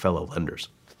with your fellow lenders.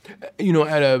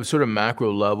 At a sort of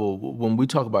macro level, when we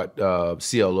talk about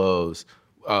CLOs,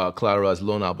 collateralized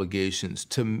loan obligations,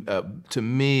 to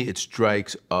me it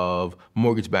strikes of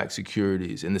mortgage-backed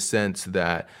securities in the sense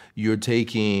that you're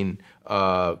taking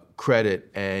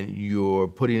credit and you're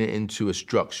putting it into a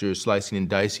structure, slicing and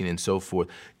dicing and so forth.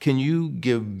 Can you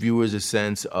give viewers a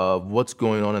sense of what's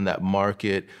going on in that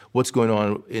market, what's going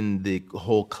on in the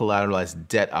whole collateralized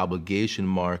debt obligation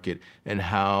market, and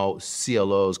how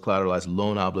CLOs, collateralized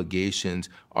loan obligations,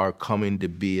 are coming to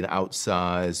be an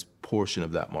outsized portion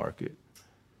of that market?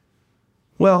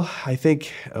 Well, I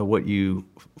think what you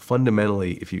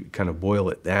fundamentally, if you kind of boil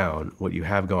it down, what you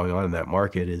have going on in that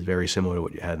market is very similar to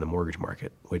what you had in the mortgage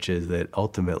market, which is that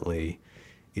ultimately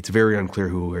it's very unclear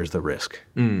who bears the risk.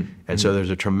 And so there's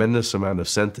a tremendous amount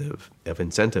of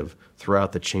incentive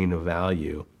throughout the chain of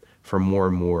value for more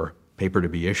and more paper to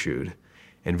be issued,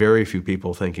 and very few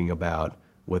people thinking about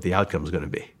what the outcome is going to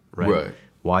be, right?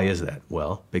 Why is that?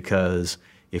 Well, because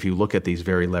if you look at these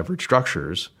very leveraged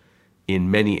structures,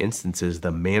 in many instances,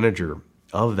 the manager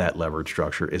of that leverage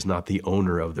structure is not the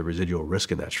owner of the residual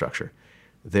risk in that structure.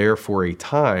 There, for a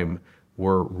time,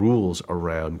 were rules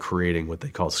around creating what they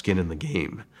call skin in the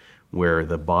game, where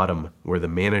the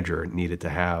manager needed to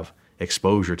have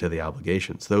exposure to the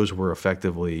obligations. Those were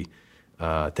effectively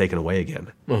taken away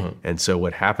again. And so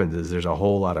what happens is there's a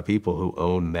whole lot of people who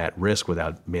own that risk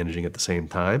without managing at the same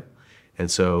time. And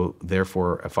so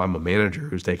therefore, if I'm a manager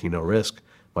who's taking no risk,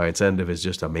 my incentive is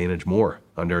just to manage more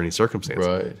under any circumstance,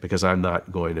 because I'm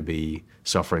not going to be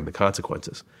suffering the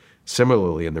consequences.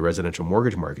 Similarly, in the residential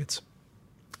mortgage markets,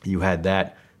 you had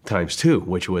that times two,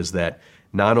 which was that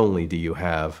not only do you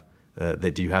have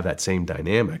that same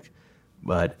dynamic,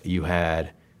 but you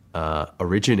had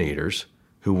originators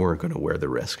who weren't going to wear the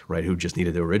risk, right? Who just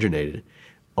needed to originate it.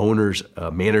 Owners,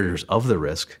 managers of the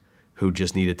risk, who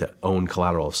just needed to own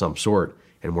collateral of some sort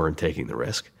and weren't taking the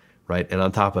risk, right? And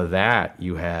on top of that,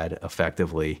 you had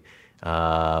effectively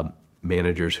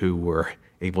managers who were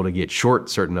able to get short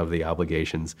certain of the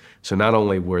obligations. So not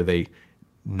only were they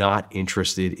not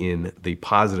interested in the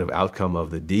positive outcome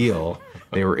of the deal,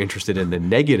 they were interested in the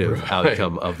negative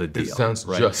outcome of the deal. It sounds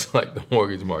just like the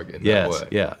mortgage market in that way.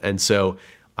 Yeah. And so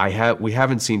we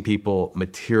haven't seen people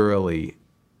materially,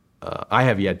 I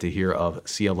have yet to hear of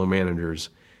CLO managers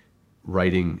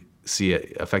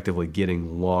effectively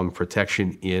getting long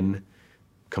protection in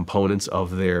components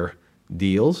of their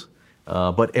deals,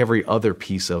 but every other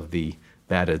piece of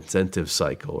that incentive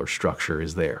cycle or structure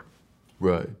is there.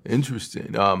 Right.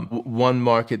 Interesting. One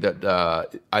market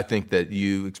that I think that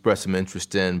you expressed some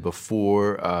interest in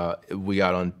before we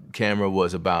got on camera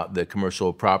was about the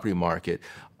commercial property market.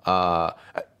 When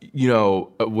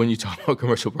you talk about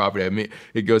commercial property, I mean,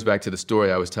 it goes back to the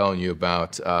story I was telling you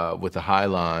about with the High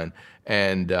Line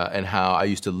and how I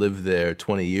used to live there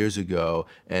 20 years ago,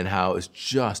 and how it's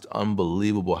just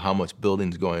unbelievable how much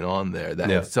building's going on there.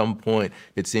 That at some point,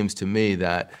 it seems to me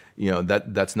that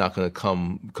that's not going to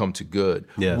come to good.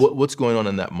 Yes. What's going on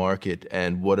in that market,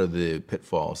 and what are the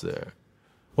pitfalls there?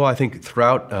 Well, I think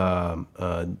throughout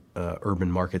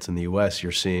urban markets in the U.S.,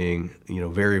 you're seeing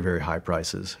very, very high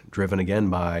prices, driven again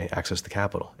by access to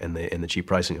capital and the cheap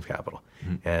pricing of capital.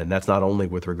 And that's not only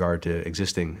with regard to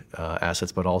existing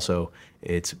assets, but also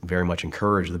it's very much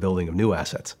encouraged the building of new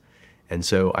assets. And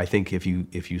so I think if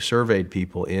you surveyed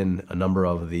people in a number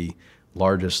of the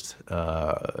largest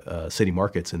city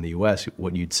markets in the U.S.,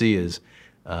 what you'd see is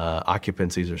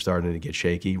occupancies are starting to get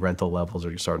shaky. Rental levels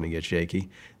are starting to get shaky.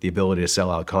 The ability to sell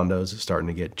out condos is starting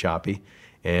to get choppy.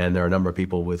 And there are a number of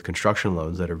people with construction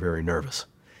loans that are very nervous.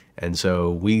 And so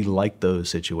we like those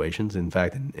situations. In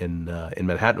fact, in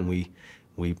Manhattan,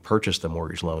 we purchased a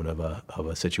mortgage loan of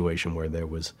a situation where there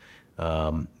was,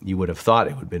 you would have thought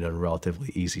it would have been a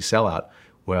relatively easy sellout.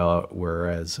 Well,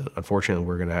 whereas unfortunately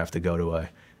we're going to have to go to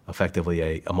effectively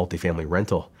a multifamily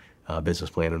rental business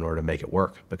plan in order to make it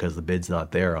work, because the bid's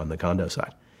not there on the condo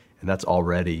side. And that's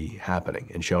already happening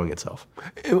and showing itself.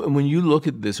 And when you look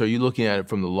at this, are you looking at it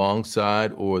from the long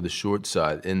side or the short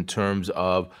side in terms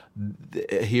of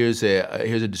here's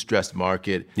a distressed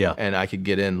market and I could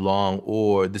get in long,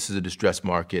 or this is a distressed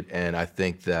market and I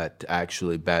think that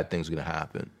actually bad things are going to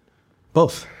happen?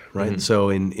 Both, right? So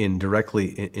in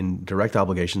direct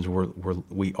obligations,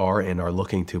 we are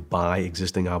looking to buy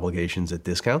existing obligations at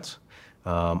discounts,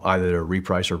 either to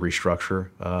reprice or restructure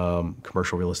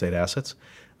commercial real estate assets,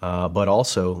 but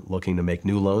also looking to make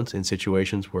new loans in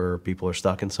situations where people are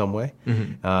stuck in some way.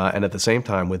 And at the same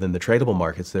time, within the tradable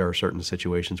markets, there are certain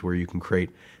situations where you can create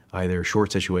either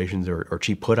short situations or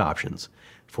cheap put options.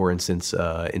 For instance,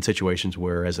 in situations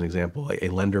where, as an example, a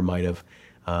lender might have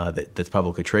that's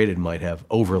publicly traded might have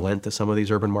overlent to some of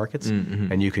these urban markets,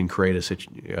 and you can create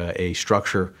a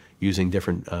structure using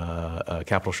different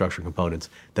capital structure components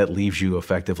that leaves you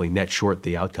effectively net short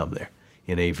the outcome there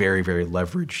in a very, very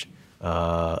leveraged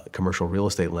commercial real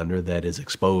estate lender that is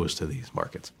exposed to these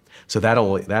markets. So that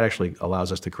actually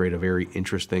allows us to create a very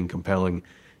interesting, compelling,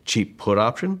 cheap put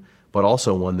option, but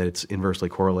also one that's inversely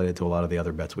correlated to a lot of the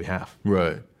other bets we have.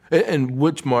 Right. And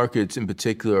which markets in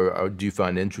particular do you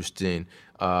find interesting?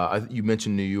 You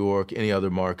mentioned New York. Any other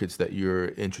markets that you're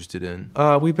interested in?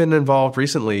 We've been involved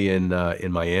recently in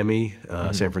Miami,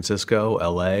 San Francisco,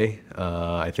 LA.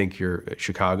 I think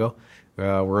Chicago.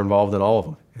 We're involved in all of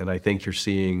them, and I think you're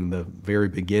seeing the very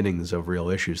beginnings of real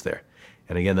issues there.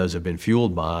 And again, those have been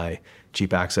fueled by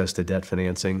cheap access to debt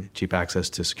financing, cheap access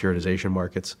to securitization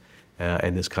markets,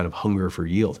 and this kind of hunger for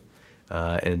yield.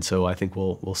 And so I think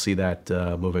we'll see that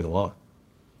moving along.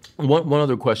 One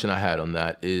other question I had on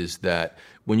that is that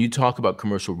when you talk about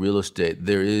commercial real estate,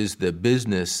 there is the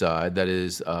business side that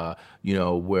is,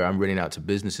 where I'm renting out to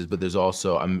businesses, but there's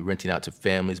also I'm renting out to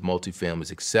families,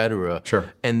 multifamilies, et cetera.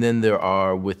 Sure. And then there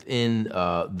are within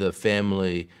the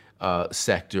family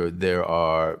sector, there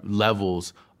are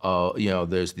levels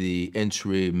there's the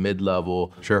entry,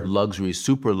 mid-level, Sure. luxury,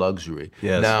 super luxury.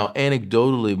 Yes. Now,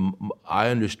 anecdotally, I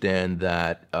understand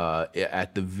that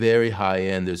at the very high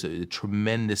end, there's a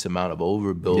tremendous amount of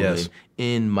overbuilding Yes.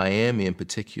 in Miami in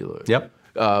particular. Yep.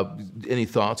 Any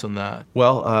thoughts on that?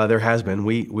 Well, there has been.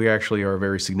 We actually are a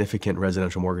very significant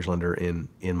residential mortgage lender in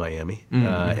Miami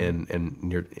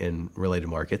and related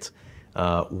markets.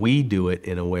 We do it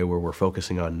in a way where we're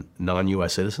focusing on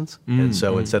non-U.S. citizens, and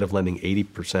so instead of lending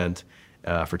 80%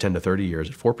 for 10 to 30 years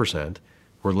at 4%,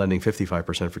 we're lending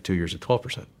 55% for 2 years at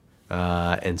 12%.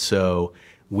 And so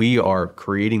we are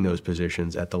creating those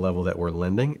positions at the level that we're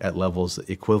lending at levels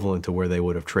equivalent to where they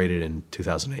would have traded in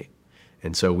 2008.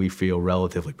 And so we feel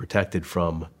relatively protected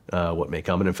from what may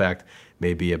come, and in fact,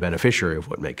 may be a beneficiary of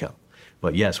what may come.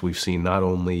 But yes, we've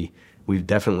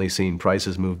definitely seen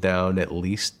prices move down at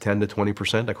least 10 to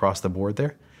 20% across the board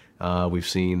there. We've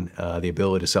seen the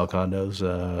ability to sell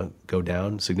condos go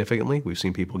down significantly. We've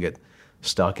seen people get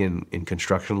stuck in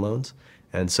construction loans.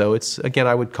 And so it's, again,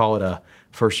 I would call it a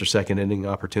first or second inning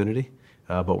opportunity,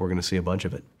 but we're going to see a bunch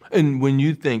of it. And when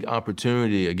you think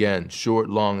opportunity, again, short,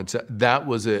 long, that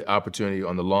was an opportunity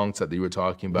on the long side that you were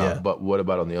talking about, Yeah. but what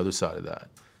about on the other side of that?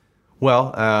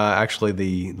 Well, actually,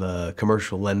 the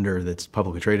commercial lender that's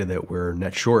publicly traded that we're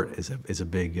net short has a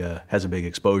big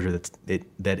exposure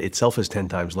that itself is 10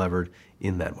 times levered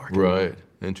in that market. Right.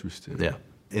 Interesting. Yeah.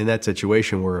 In that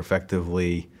situation, we're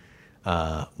effectively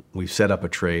we've set up a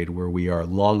trade where we are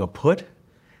long a put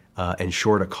and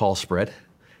short a call spread.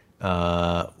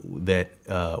 Where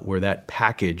that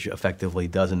package effectively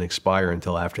doesn't expire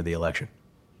until after the election.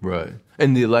 Right.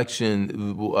 And the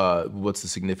election, what's the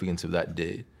significance of that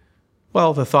date?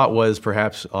 Well, the thought was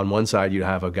perhaps on one side you'd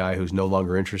have a guy who's no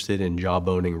longer interested in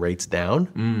jawboning rates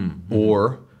down,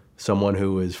 or someone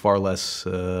who is far less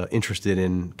interested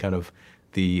in kind of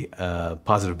the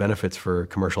positive benefits for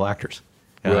commercial actors.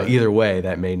 Right. Either way,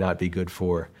 that may not be good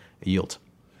for yields.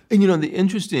 And the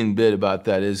interesting bit about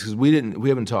that is because we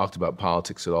haven't talked about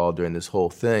politics at all during this whole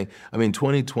thing. I mean,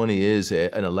 2020 is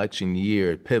an election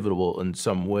year, pivotal in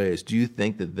some ways. Do you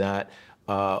think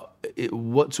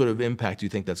what sort of impact do you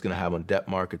think that's going to have on debt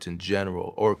markets in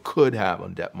general, or could have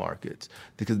on debt markets?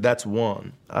 Because that's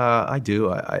one. I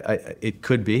do. It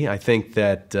could be. I think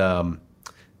that on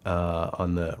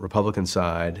the Republican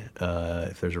side,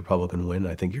 if there's a Republican win,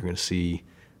 I think you're going to see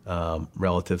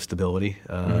relative stability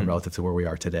relative to where we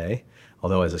are today.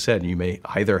 Although, as I said, you may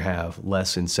either have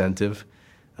less incentive,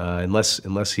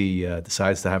 unless he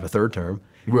decides to have a third term.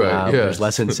 Right. Yes. There's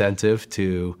less incentive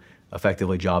to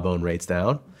effectively jawbone rates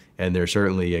down, and there's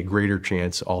certainly a greater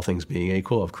chance, all things being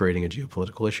equal, of creating a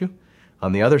geopolitical issue.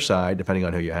 On the other side, depending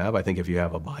on who you have, I think if you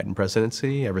have a Biden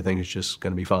presidency, everything is just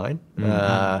going to be fine.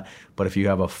 But if you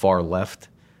have a far left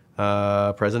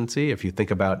presidency, if you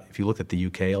looked at the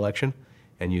UK election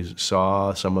and you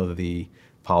saw some of the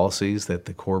policies that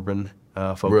the Corbyn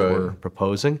folks were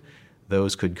proposing,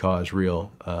 those could cause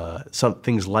some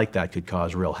things like that could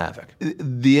cause real havoc.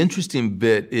 The interesting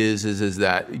bit is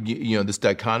that this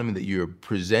dichotomy that you're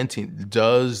presenting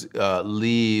does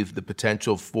leave the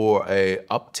potential for a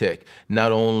uptick,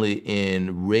 not only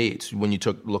in rates when you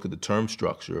look at the term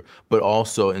structure, but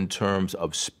also in terms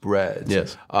of spreads.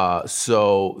 Yes.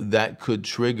 So that could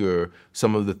trigger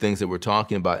some of the things that we're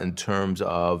talking about in terms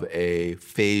of a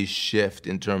phase shift,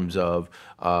 in terms of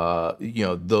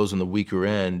those on the weaker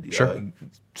end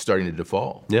starting to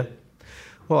default. Yeah.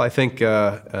 Well, I think there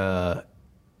are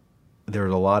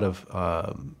a lot of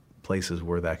places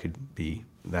where that could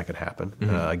happen.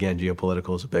 Again,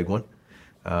 geopolitical is a big one,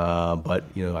 but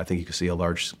I think you could see a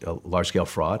large scale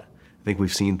fraud. I think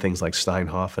we've seen things like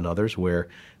Steinhoff and others where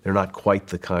they're not quite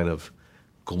the kind of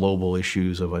global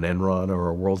issues of an Enron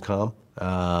or a WorldCom,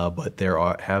 but there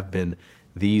have been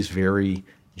these very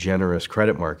generous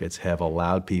credit markets have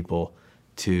allowed people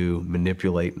to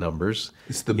manipulate numbers.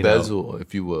 It's the bezel,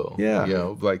 if you will.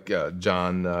 Yeah. Like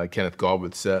John Kenneth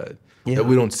Galbraith said, that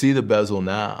we don't see the bezel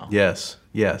now. Yes.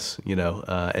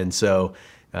 And so,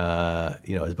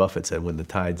 as Buffett said, when the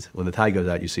tide goes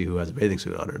out, you see who has a bathing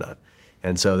suit on or not.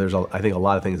 And so there's, I think, a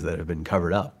lot of things that have been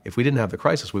covered up. If we didn't have the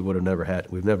crisis, we would have never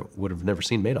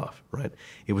seen Madoff, right?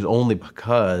 It was only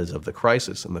because of the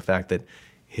crisis and the fact that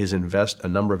a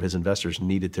number of his investors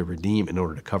needed to redeem in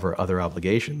order to cover other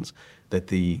obligations that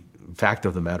the fact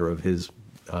of the matter of his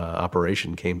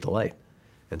operation came to light.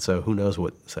 And so who knows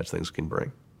what such things can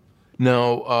bring.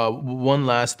 Now, one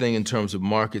last thing in terms of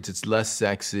markets, it's less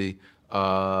sexy.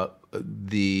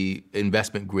 The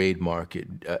investment grade market,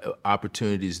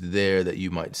 opportunities there that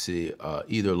you might see,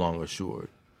 either long or short.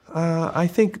 I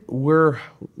think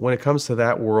when it comes to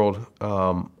that world,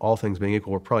 all things being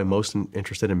equal, we're probably most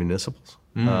interested in municipals.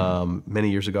 Many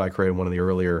years ago, I created one of the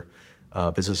earlier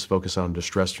businesses focused on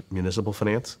distressed municipal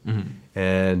finance.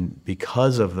 And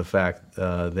because of the fact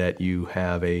that you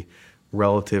have a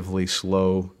relatively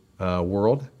slow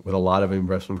world with a lot of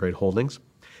investment-grade holdings,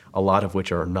 a lot of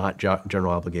which are not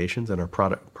general obligations and are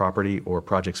property or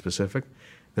project-specific,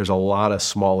 there's a lot of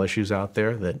small issues out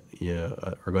there that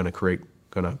are going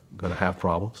to have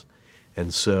problems,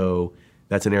 and so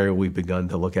that's an area we've begun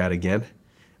to look at again.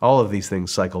 All of these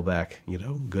things cycle back,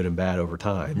 good and bad over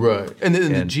time. Right, and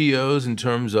the GOs in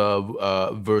terms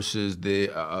of versus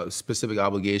the specific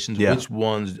obligations, which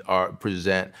ones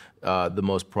present the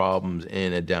most problems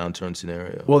in a downturn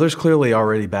scenario? Well, there's clearly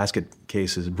already basket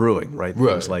cases brewing, right?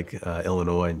 Things like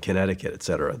Illinois and Connecticut, et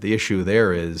cetera. The issue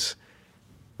there is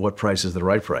what price is the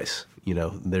right price.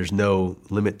 There's no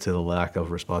limit to the lack of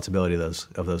responsibility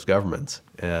of those governments,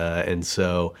 and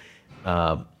so,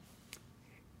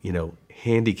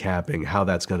 handicapping how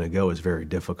that's going to go is very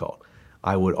difficult.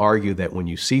 I would argue that when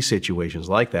you see situations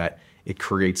like that, it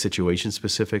creates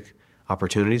situation-specific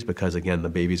opportunities because, again, the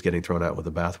baby's getting thrown out with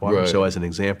the bathwater. Right. So, as an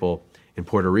example, in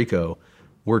Puerto Rico,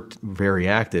 we're very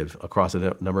active across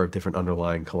a number of different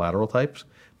underlying collateral types,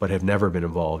 but have never been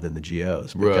involved in the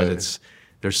GOs because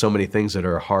there's so many things that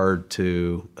are hard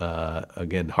to kind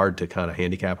of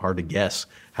handicap, hard to guess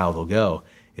how they'll go.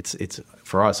 It's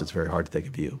for us, it's very hard to take a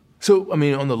view. So, on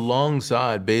the long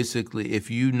side, basically, if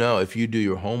you do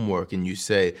your homework and you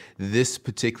say this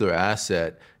particular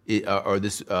asset or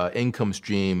this income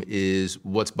stream is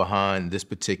what's behind this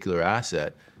particular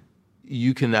asset,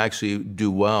 you can actually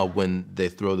do well when they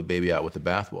throw the baby out with the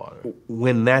bathwater.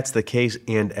 When that's the case,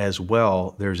 and as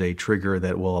well, there's a trigger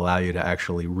that will allow you to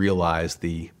actually realize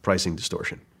the pricing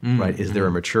distortion, right? Is there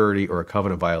a maturity or a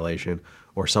covenant violation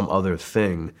or some other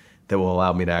thing that will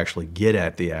allow me to actually get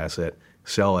at the asset,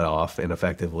 sell it off, and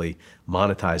effectively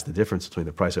monetize the difference between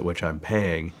the price at which I'm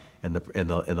paying and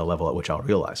the level at which I'll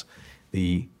realize.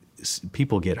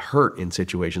 People get hurt in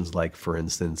situations like, for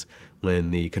instance,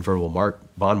 when the convertible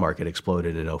bond market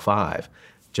exploded in 2005.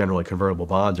 Generally, convertible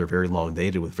bonds are very long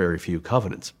dated with very few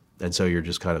covenants. And so you're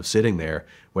just kind of sitting there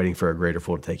waiting for a greater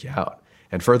fool to take you out.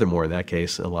 And furthermore, in that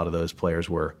case, a lot of those players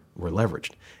were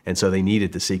leveraged. And so they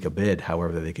needed to seek a bid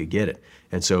however they could get it.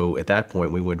 And so at that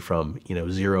point, we went from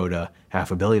zero to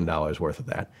 $500 million worth of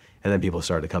that. And then people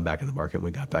started to come back in the market and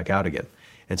we got back out again.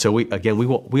 And so we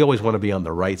always want to be on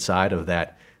the right side of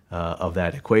that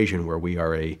equation where we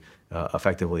are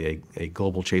effectively a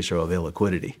global chaser of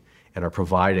illiquidity and are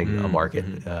providing a market,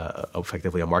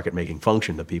 effectively a market-making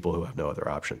function to people who have no other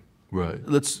option. Right.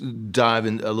 Let's dive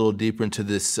in a little deeper into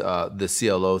this the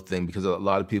CLO thing because a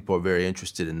lot of people are very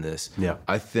interested in this. Yeah.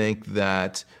 I think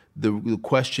that the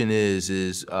question is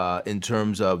in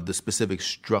terms of the specific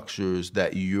structures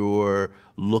that you're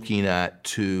looking at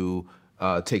to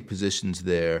take positions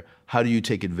there, how do you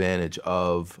take advantage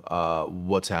of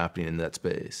what's happening in that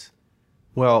space?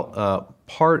 Well,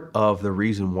 part of the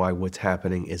reason why what's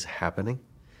happening is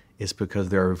because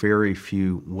there are very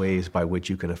few ways by which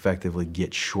you can effectively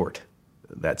get short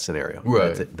that scenario,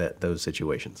 those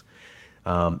situations.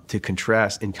 In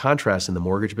contrast, in the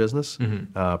mortgage business,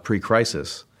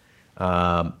 pre-crisis,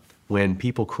 when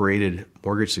people created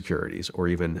mortgage securities or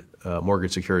even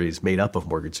mortgage securities made up of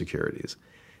mortgage securities,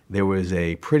 there was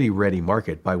a pretty ready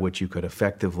market by which you could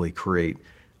effectively create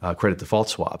credit default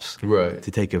swaps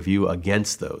to take a view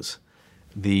against those.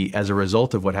 As a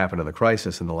result of what happened in the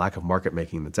crisis and the lack of market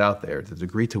making that's out there, the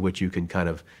degree to which you can kind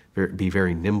of be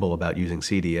very nimble about using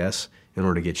CDS in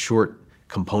order to get short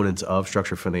components of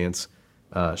structured finance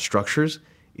structures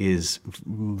is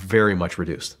very much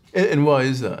reduced. And why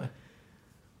is that?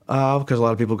 Because a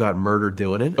lot of people got murdered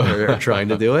doing it or trying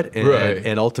to do it.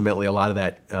 And ultimately a lot of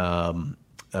that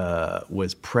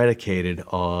was predicated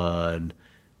on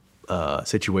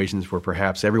situations where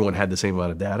perhaps everyone had the same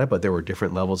amount of data, but there were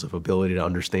different levels of ability to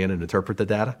understand and interpret the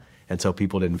data, and so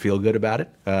people didn't feel good about it.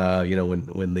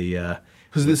 When the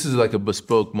because this is like a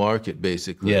bespoke market,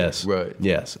 basically. Yes. Right.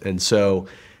 Yes, and so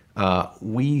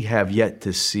we have yet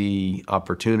to see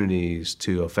opportunities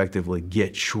to effectively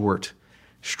get short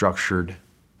structured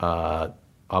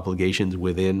obligations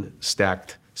within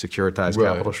stacked securitized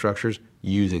capital structures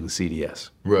using CDS.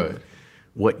 Right.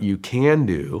 What you can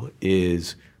do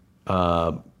is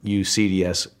use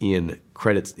CDS in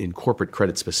corporate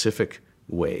credit specific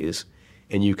ways,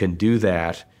 and you can do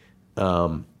that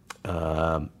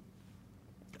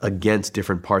against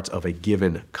different parts of a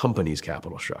given company's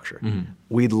capital structure.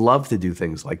 We'd love to do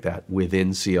things like that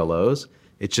within CLOs.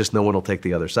 It's just no one will take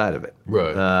the other side of it.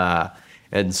 Right.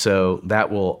 And so that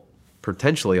will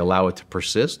potentially allow it to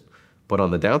persist, but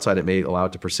on the downside, it may allow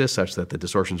it to persist such that the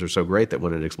distortions are so great that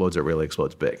when it explodes, it really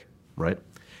explodes big, right?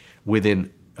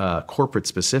 Within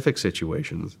corporate-specific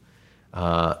situations,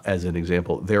 as an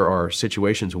example, there are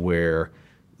situations where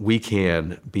we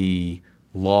can be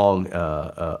long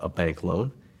a bank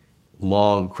loan,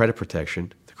 long credit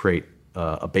protection to create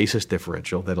a basis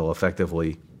differential that'll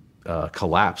effectively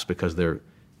collapse because they're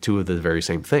two of the very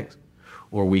same things.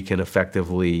 Or we can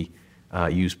effectively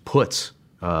use puts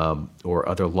or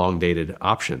other long-dated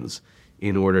options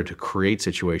in order to create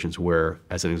situations where,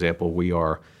 as an example, we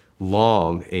are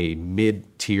long a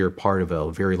mid-tier part of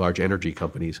a very large energy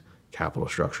company's capital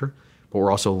structure, but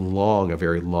we're also long a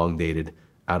very long-dated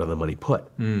out-of-the-money put.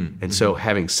 And so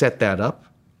having set that up,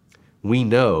 we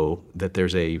know that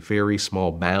there's a very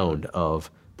small bound of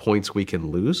points we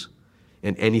can lose,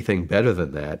 and anything better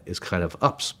than that is kind of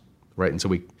ups, right? And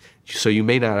so you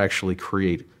may not actually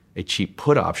create a cheap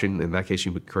put option. In that case,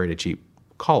 you would create a cheap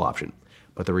call option.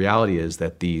 But the reality is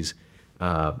that these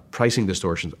pricing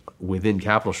distortions within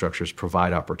capital structures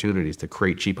provide opportunities to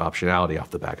create cheap optionality off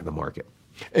the back of the market.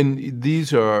 And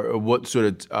these are, what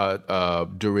sort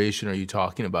of duration are you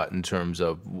talking about in terms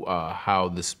of how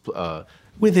this...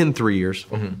 Within 3 years,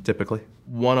 typically.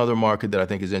 One other market that I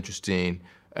think is interesting,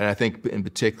 and I think in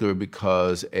particular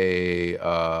because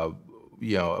a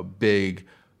big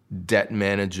debt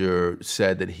manager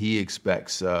said that he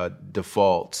expects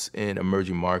defaults in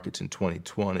emerging markets in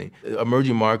 2020.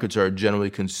 Emerging markets are generally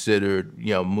considered,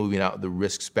 moving out the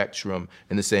risk spectrum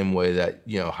in the same way that,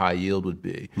 high yield would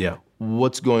be. Yeah.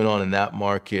 What's going on in that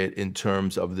market in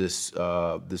terms of this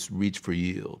reach for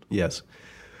yield? Yes.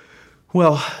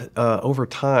 Well, over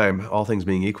time, all things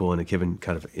being equal in a given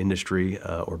kind of industry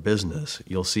or business,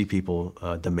 you'll see people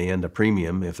demand a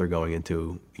premium if they're going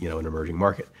into an emerging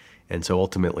market, and so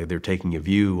ultimately they're taking a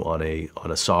view on a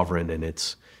sovereign and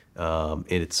its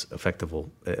effective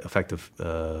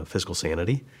fiscal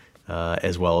sanity,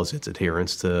 as well as its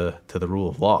adherence to the rule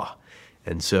of law.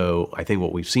 And so I think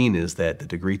what we've seen is that the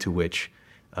degree to which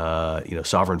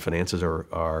sovereign finances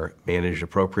are managed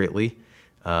appropriately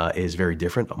is very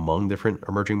different among different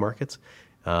emerging markets.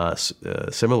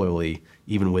 Similarly,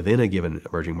 even within a given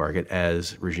emerging market,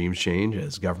 as regimes change,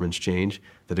 as governments change,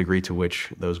 the degree to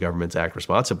which those governments act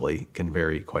responsibly can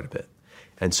vary quite a bit.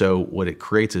 And so what it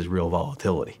creates is real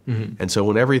volatility. And so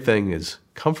when everything is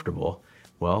comfortable,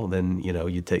 well, then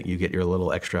you get your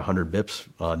little extra 100 bips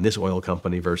on this oil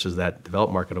company versus that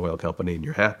developed market oil company, and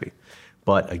you're happy.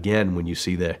 But again, when you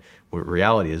see what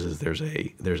reality is there's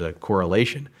a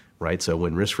correlation. Right, so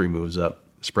when risk-free moves up,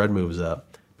 spread moves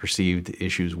up, perceived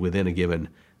issues within a given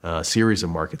series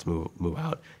of markets move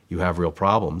out, you have real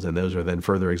problems, and those are then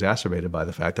further exacerbated by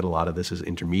the fact that a lot of this is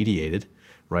intermediated,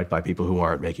 right, by people who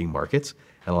aren't making markets,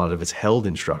 and a lot of it's held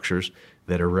in structures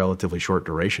that are relatively short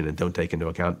duration and don't take into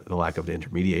account the lack of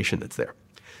intermediation that's there.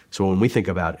 So when we think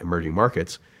about emerging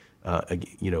markets,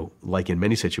 like in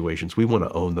many situations, we want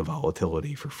to own the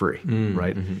volatility for free,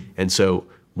 right? And so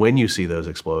when you see those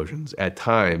explosions, at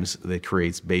times that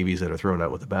creates babies that are thrown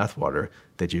out with the bathwater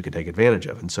that you can take advantage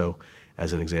of. And so,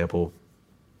 as an example,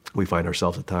 we find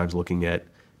ourselves at times looking at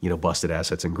busted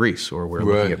assets in Greece, or we're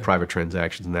looking at private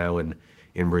transactions now in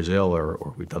Brazil,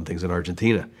 or we've done things in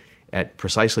Argentina at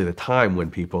precisely the time when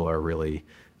people are really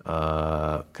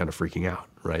kind of freaking out,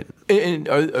 right? And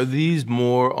are these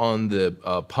more on the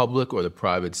public or the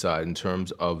private side in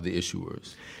terms of the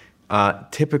issuers?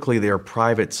 Typically, they are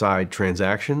private side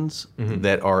transactions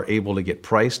that are able to get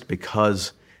priced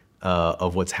because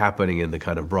of what's happening in the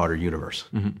kind of broader universe.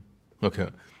 Okay.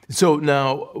 So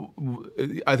now,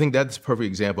 I think that's a perfect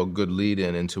example, a good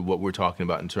lead-in into what we're talking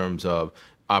about in terms of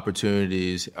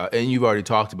opportunities. And you've already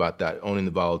talked about that, owning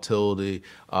the volatility.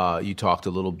 You talked a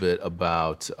little bit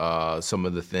about some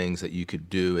of the things that you could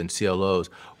do in CLOs.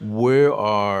 Where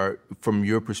are, from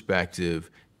your perspective,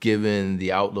 given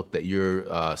the outlook that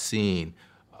you're seeing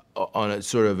on a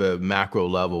sort of a macro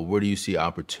level, where do you see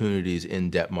opportunities in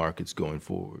debt markets going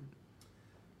forward?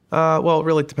 Well, it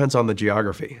really depends on the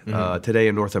geography. Today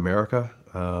in North America,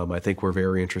 I think we're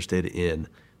very interested in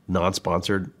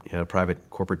non-sponsored private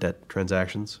corporate debt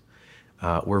transactions.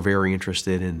 We're very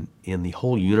interested in the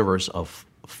whole universe of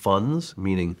funds,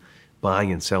 meaning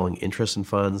buying and selling interest in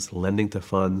funds, lending to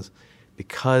funds,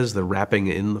 because the wrapping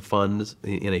in the funds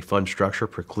in a fund structure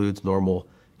precludes normal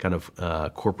kind of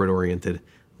corporate-oriented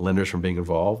lenders from being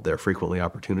involved. There are frequently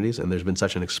opportunities, and there's been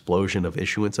such an explosion of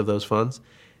issuance of those funds,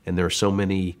 and there are so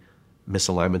many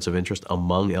misalignments of interest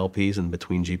among LPs and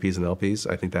between GPs and LPs.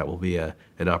 I think that will be an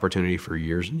opportunity for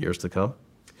years and years to come.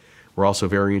 We're also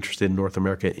very interested in North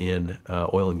America in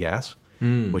oil and gas,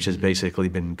 which has basically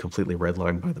been completely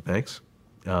redlined by the banks.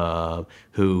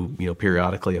 who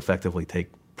periodically effectively take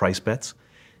price bets.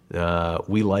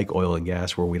 We like oil and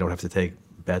gas where we don't have to take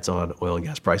bets on oil and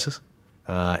gas prices.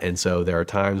 And so there are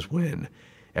times when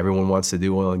everyone wants to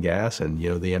do oil and gas, and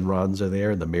the Enrons are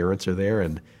there and the Mirants are there,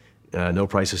 and no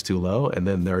price is too low. And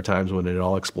then there are times when it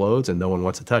all explodes and no one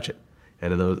wants to touch it.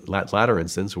 And in the latter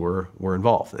instance, we're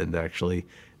involved. And actually,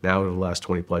 now over the last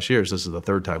 20 plus years, this is the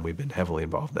third time we've been heavily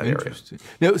involved in that area.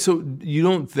 Now, so you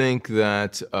don't think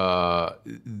that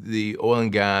the oil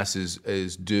and gas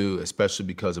is due, especially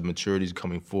because of maturities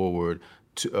coming forward,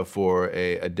 for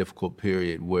a difficult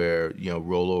period where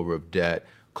rollover of debt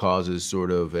causes sort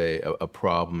of a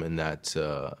problem in that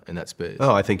space?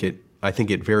 Oh, I think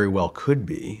it very well could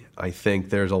be. I think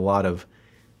there's a lot of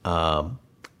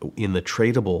in the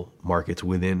tradable markets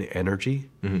within energy.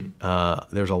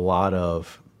 There's a lot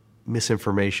of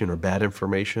misinformation or bad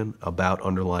information about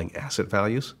underlying asset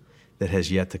values that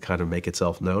has yet to kind of make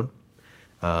itself known.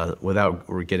 Without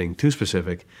getting too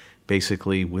specific,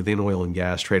 basically within oil and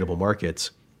gas tradable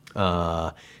markets,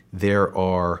 there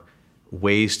are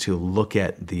ways to look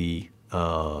at the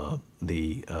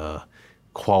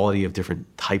quality of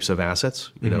different types of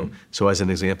assets. So as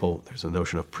an example, there's a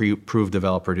notion of prove,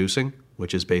 develop, producing,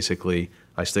 which is basically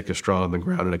I stick a straw in the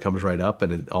ground and it comes right up,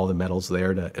 and all the metal's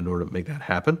there in order to make that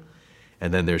happen.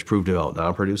 And then there's proved, developed,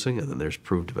 non-producing, and then there's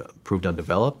proved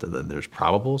undeveloped, and then there's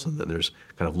probables, and then there's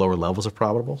kind of lower levels of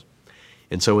probables.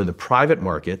 And so in the private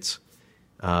markets,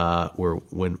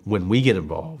 when we get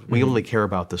involved, we only care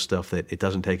about the stuff that it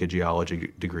doesn't take a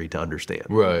geology degree to understand.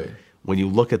 Right. When you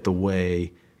look at the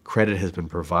way credit has been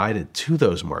provided to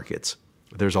those markets,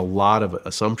 there's a lot of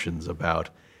assumptions about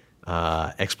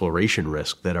exploration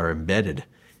risk that are embedded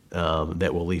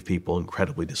that will leave people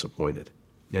incredibly disappointed.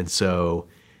 And so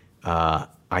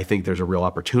I think there's a real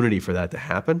opportunity for that to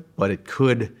happen, but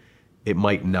it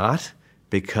might not,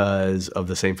 because of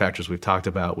the same factors we've talked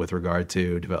about with regard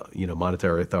to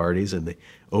monetary authorities and the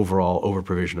overall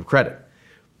over-provision of credit.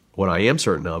 What I am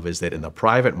certain of is that in the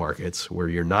private markets, where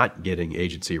you're not getting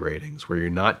agency ratings, where you're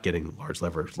not getting large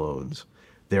leveraged loans,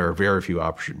 there are very few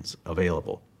options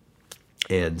available.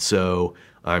 And so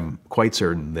I'm quite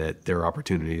certain that there are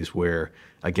opportunities where,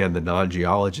 again, the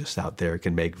non-geologists out there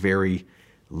can make very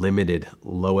limited,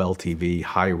 low LTV,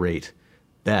 high rate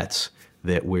bets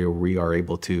that where we are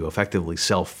able to effectively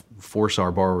force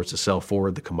our borrowers to sell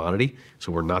forward the commodity,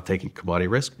 so we're not taking commodity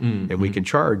risk, and we can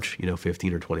charge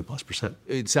 15 or 20+%.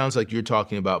 It sounds like you're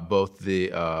talking about both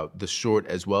the short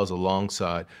as well as the long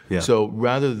side. Yeah. So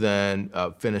rather than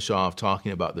finish off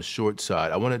talking about the short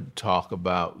side, I want to talk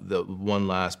about the one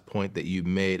last point that you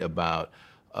made about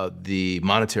the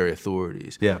monetary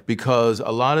authorities. Yeah. Because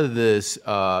a lot of this,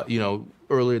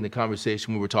 earlier in the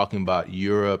conversation, we were talking about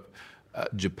Europe,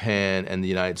 Japan, and the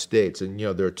United States, and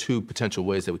there are two potential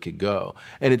ways that we could go.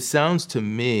 And it sounds to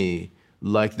me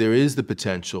like there is the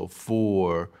potential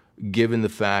for, given the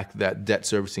fact that debt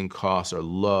servicing costs are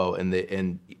low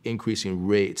and increasing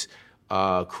rates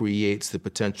creates the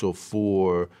potential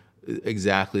for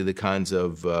exactly the kinds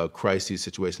of crisis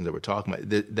situations that we're talking about,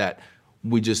 that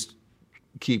we just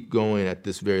keep going at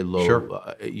this very low,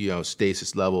 Sure.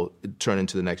 Stasis level, turn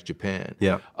into the next Japan.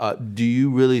 Yeah. Do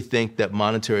you really think that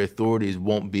monetary authorities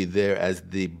won't be there as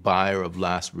the buyer of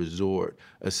last resort,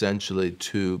 essentially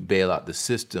to bail out the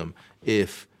system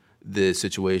if the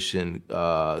situation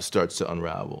starts to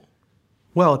unravel?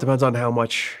 Well, it depends on how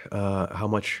much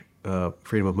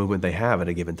freedom of movement they have at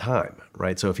a given time,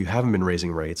 right? So if you haven't been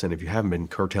raising rates and if you haven't been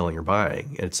curtailing your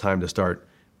buying, and it's time to start,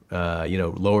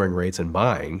 lowering rates and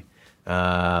buying,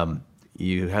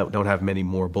 you don't have many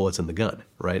more bullets in the gun,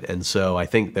 right? And so I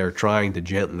think they're trying to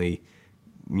gently,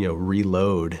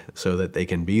 reload so that they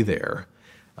can be there.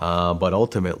 But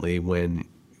ultimately, when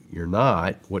you're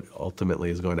not, what ultimately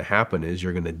is going to happen is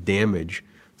you're going to damage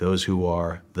those who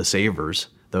are the savers,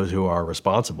 those who are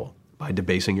responsible, by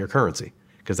debasing your currency,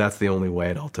 because that's the only way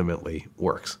it ultimately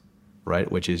works,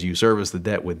 right? Which is you service the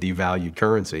debt with devalued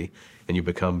currency, and you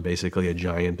become basically a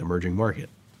giant emerging market.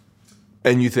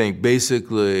 And you think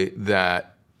basically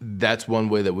that that's one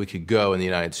way that we could go in the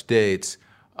United States,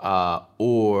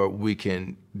 or we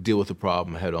can deal with the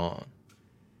problem head on?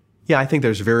 Yeah, I think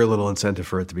there's very little incentive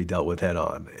for it to be dealt with head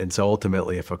on. And so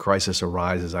ultimately, if a crisis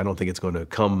arises, I don't think it's going to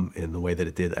come in the way that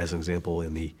it did, as an example,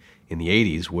 in the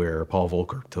 80s, where Paul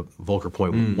Volcker, Volcker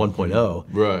 1.0,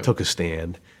 Right. took a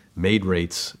stand, made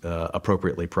rates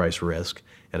appropriately price risk,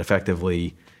 and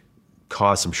effectively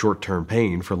caused some short-term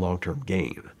pain for long-term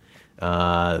gain.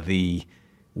 The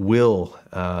will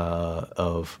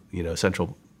of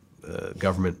central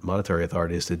government monetary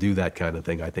authorities to do that kind of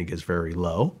thing, I think, is very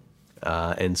low,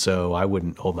 and so I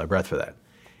wouldn't hold my breath for that.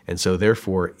 And so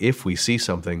therefore, if we see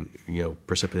something,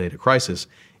 precipitate a crisis,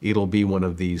 it'll be one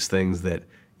of these things that,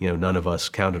 none of us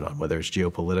counted on, whether it's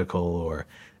geopolitical or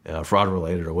fraud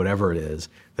related or whatever it is,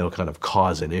 that'll kind of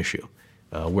cause an issue.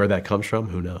 Where that comes from,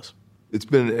 who knows? It's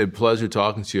been a pleasure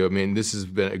talking to you. I mean, this has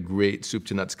been a great soup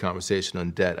to nuts conversation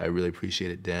on debt. I really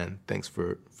appreciate it, Dan. Thanks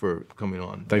for coming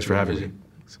on. Thanks for having me.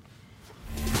 Thanks.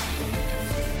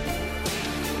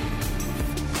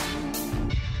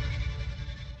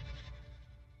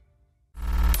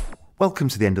 Welcome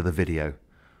to the end of the video.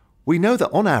 We know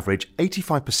that on average,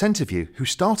 85% of you who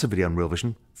start a video on Real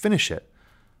Vision finish it.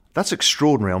 That's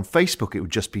extraordinary. On Facebook, it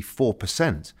would just be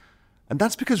 4%. And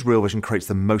that's because Real Vision creates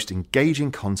the most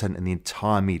engaging content in the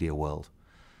entire media world.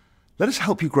 Let us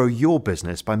help you grow your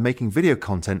business by making video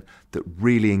content that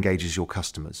really engages your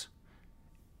customers.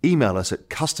 Email us at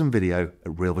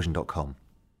customvideo@realvision.com.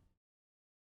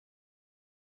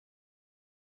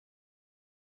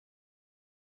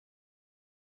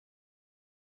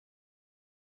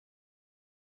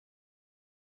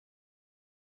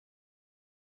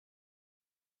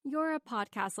 You're a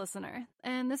podcast listener,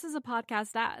 and this is a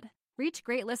podcast ad. Reach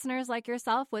great listeners like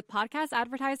yourself with podcast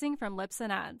advertising from Libsyn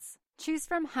Ads. Choose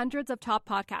from hundreds of top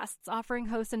podcasts offering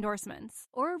host endorsements,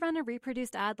 or run a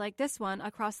reproduced ad like this one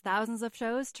across thousands of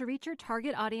shows to reach your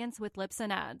target audience with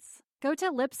Libsyn Ads. Go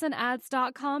to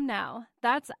libsynads.com now.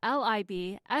 That's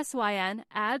LIBSYN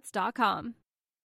ads.com.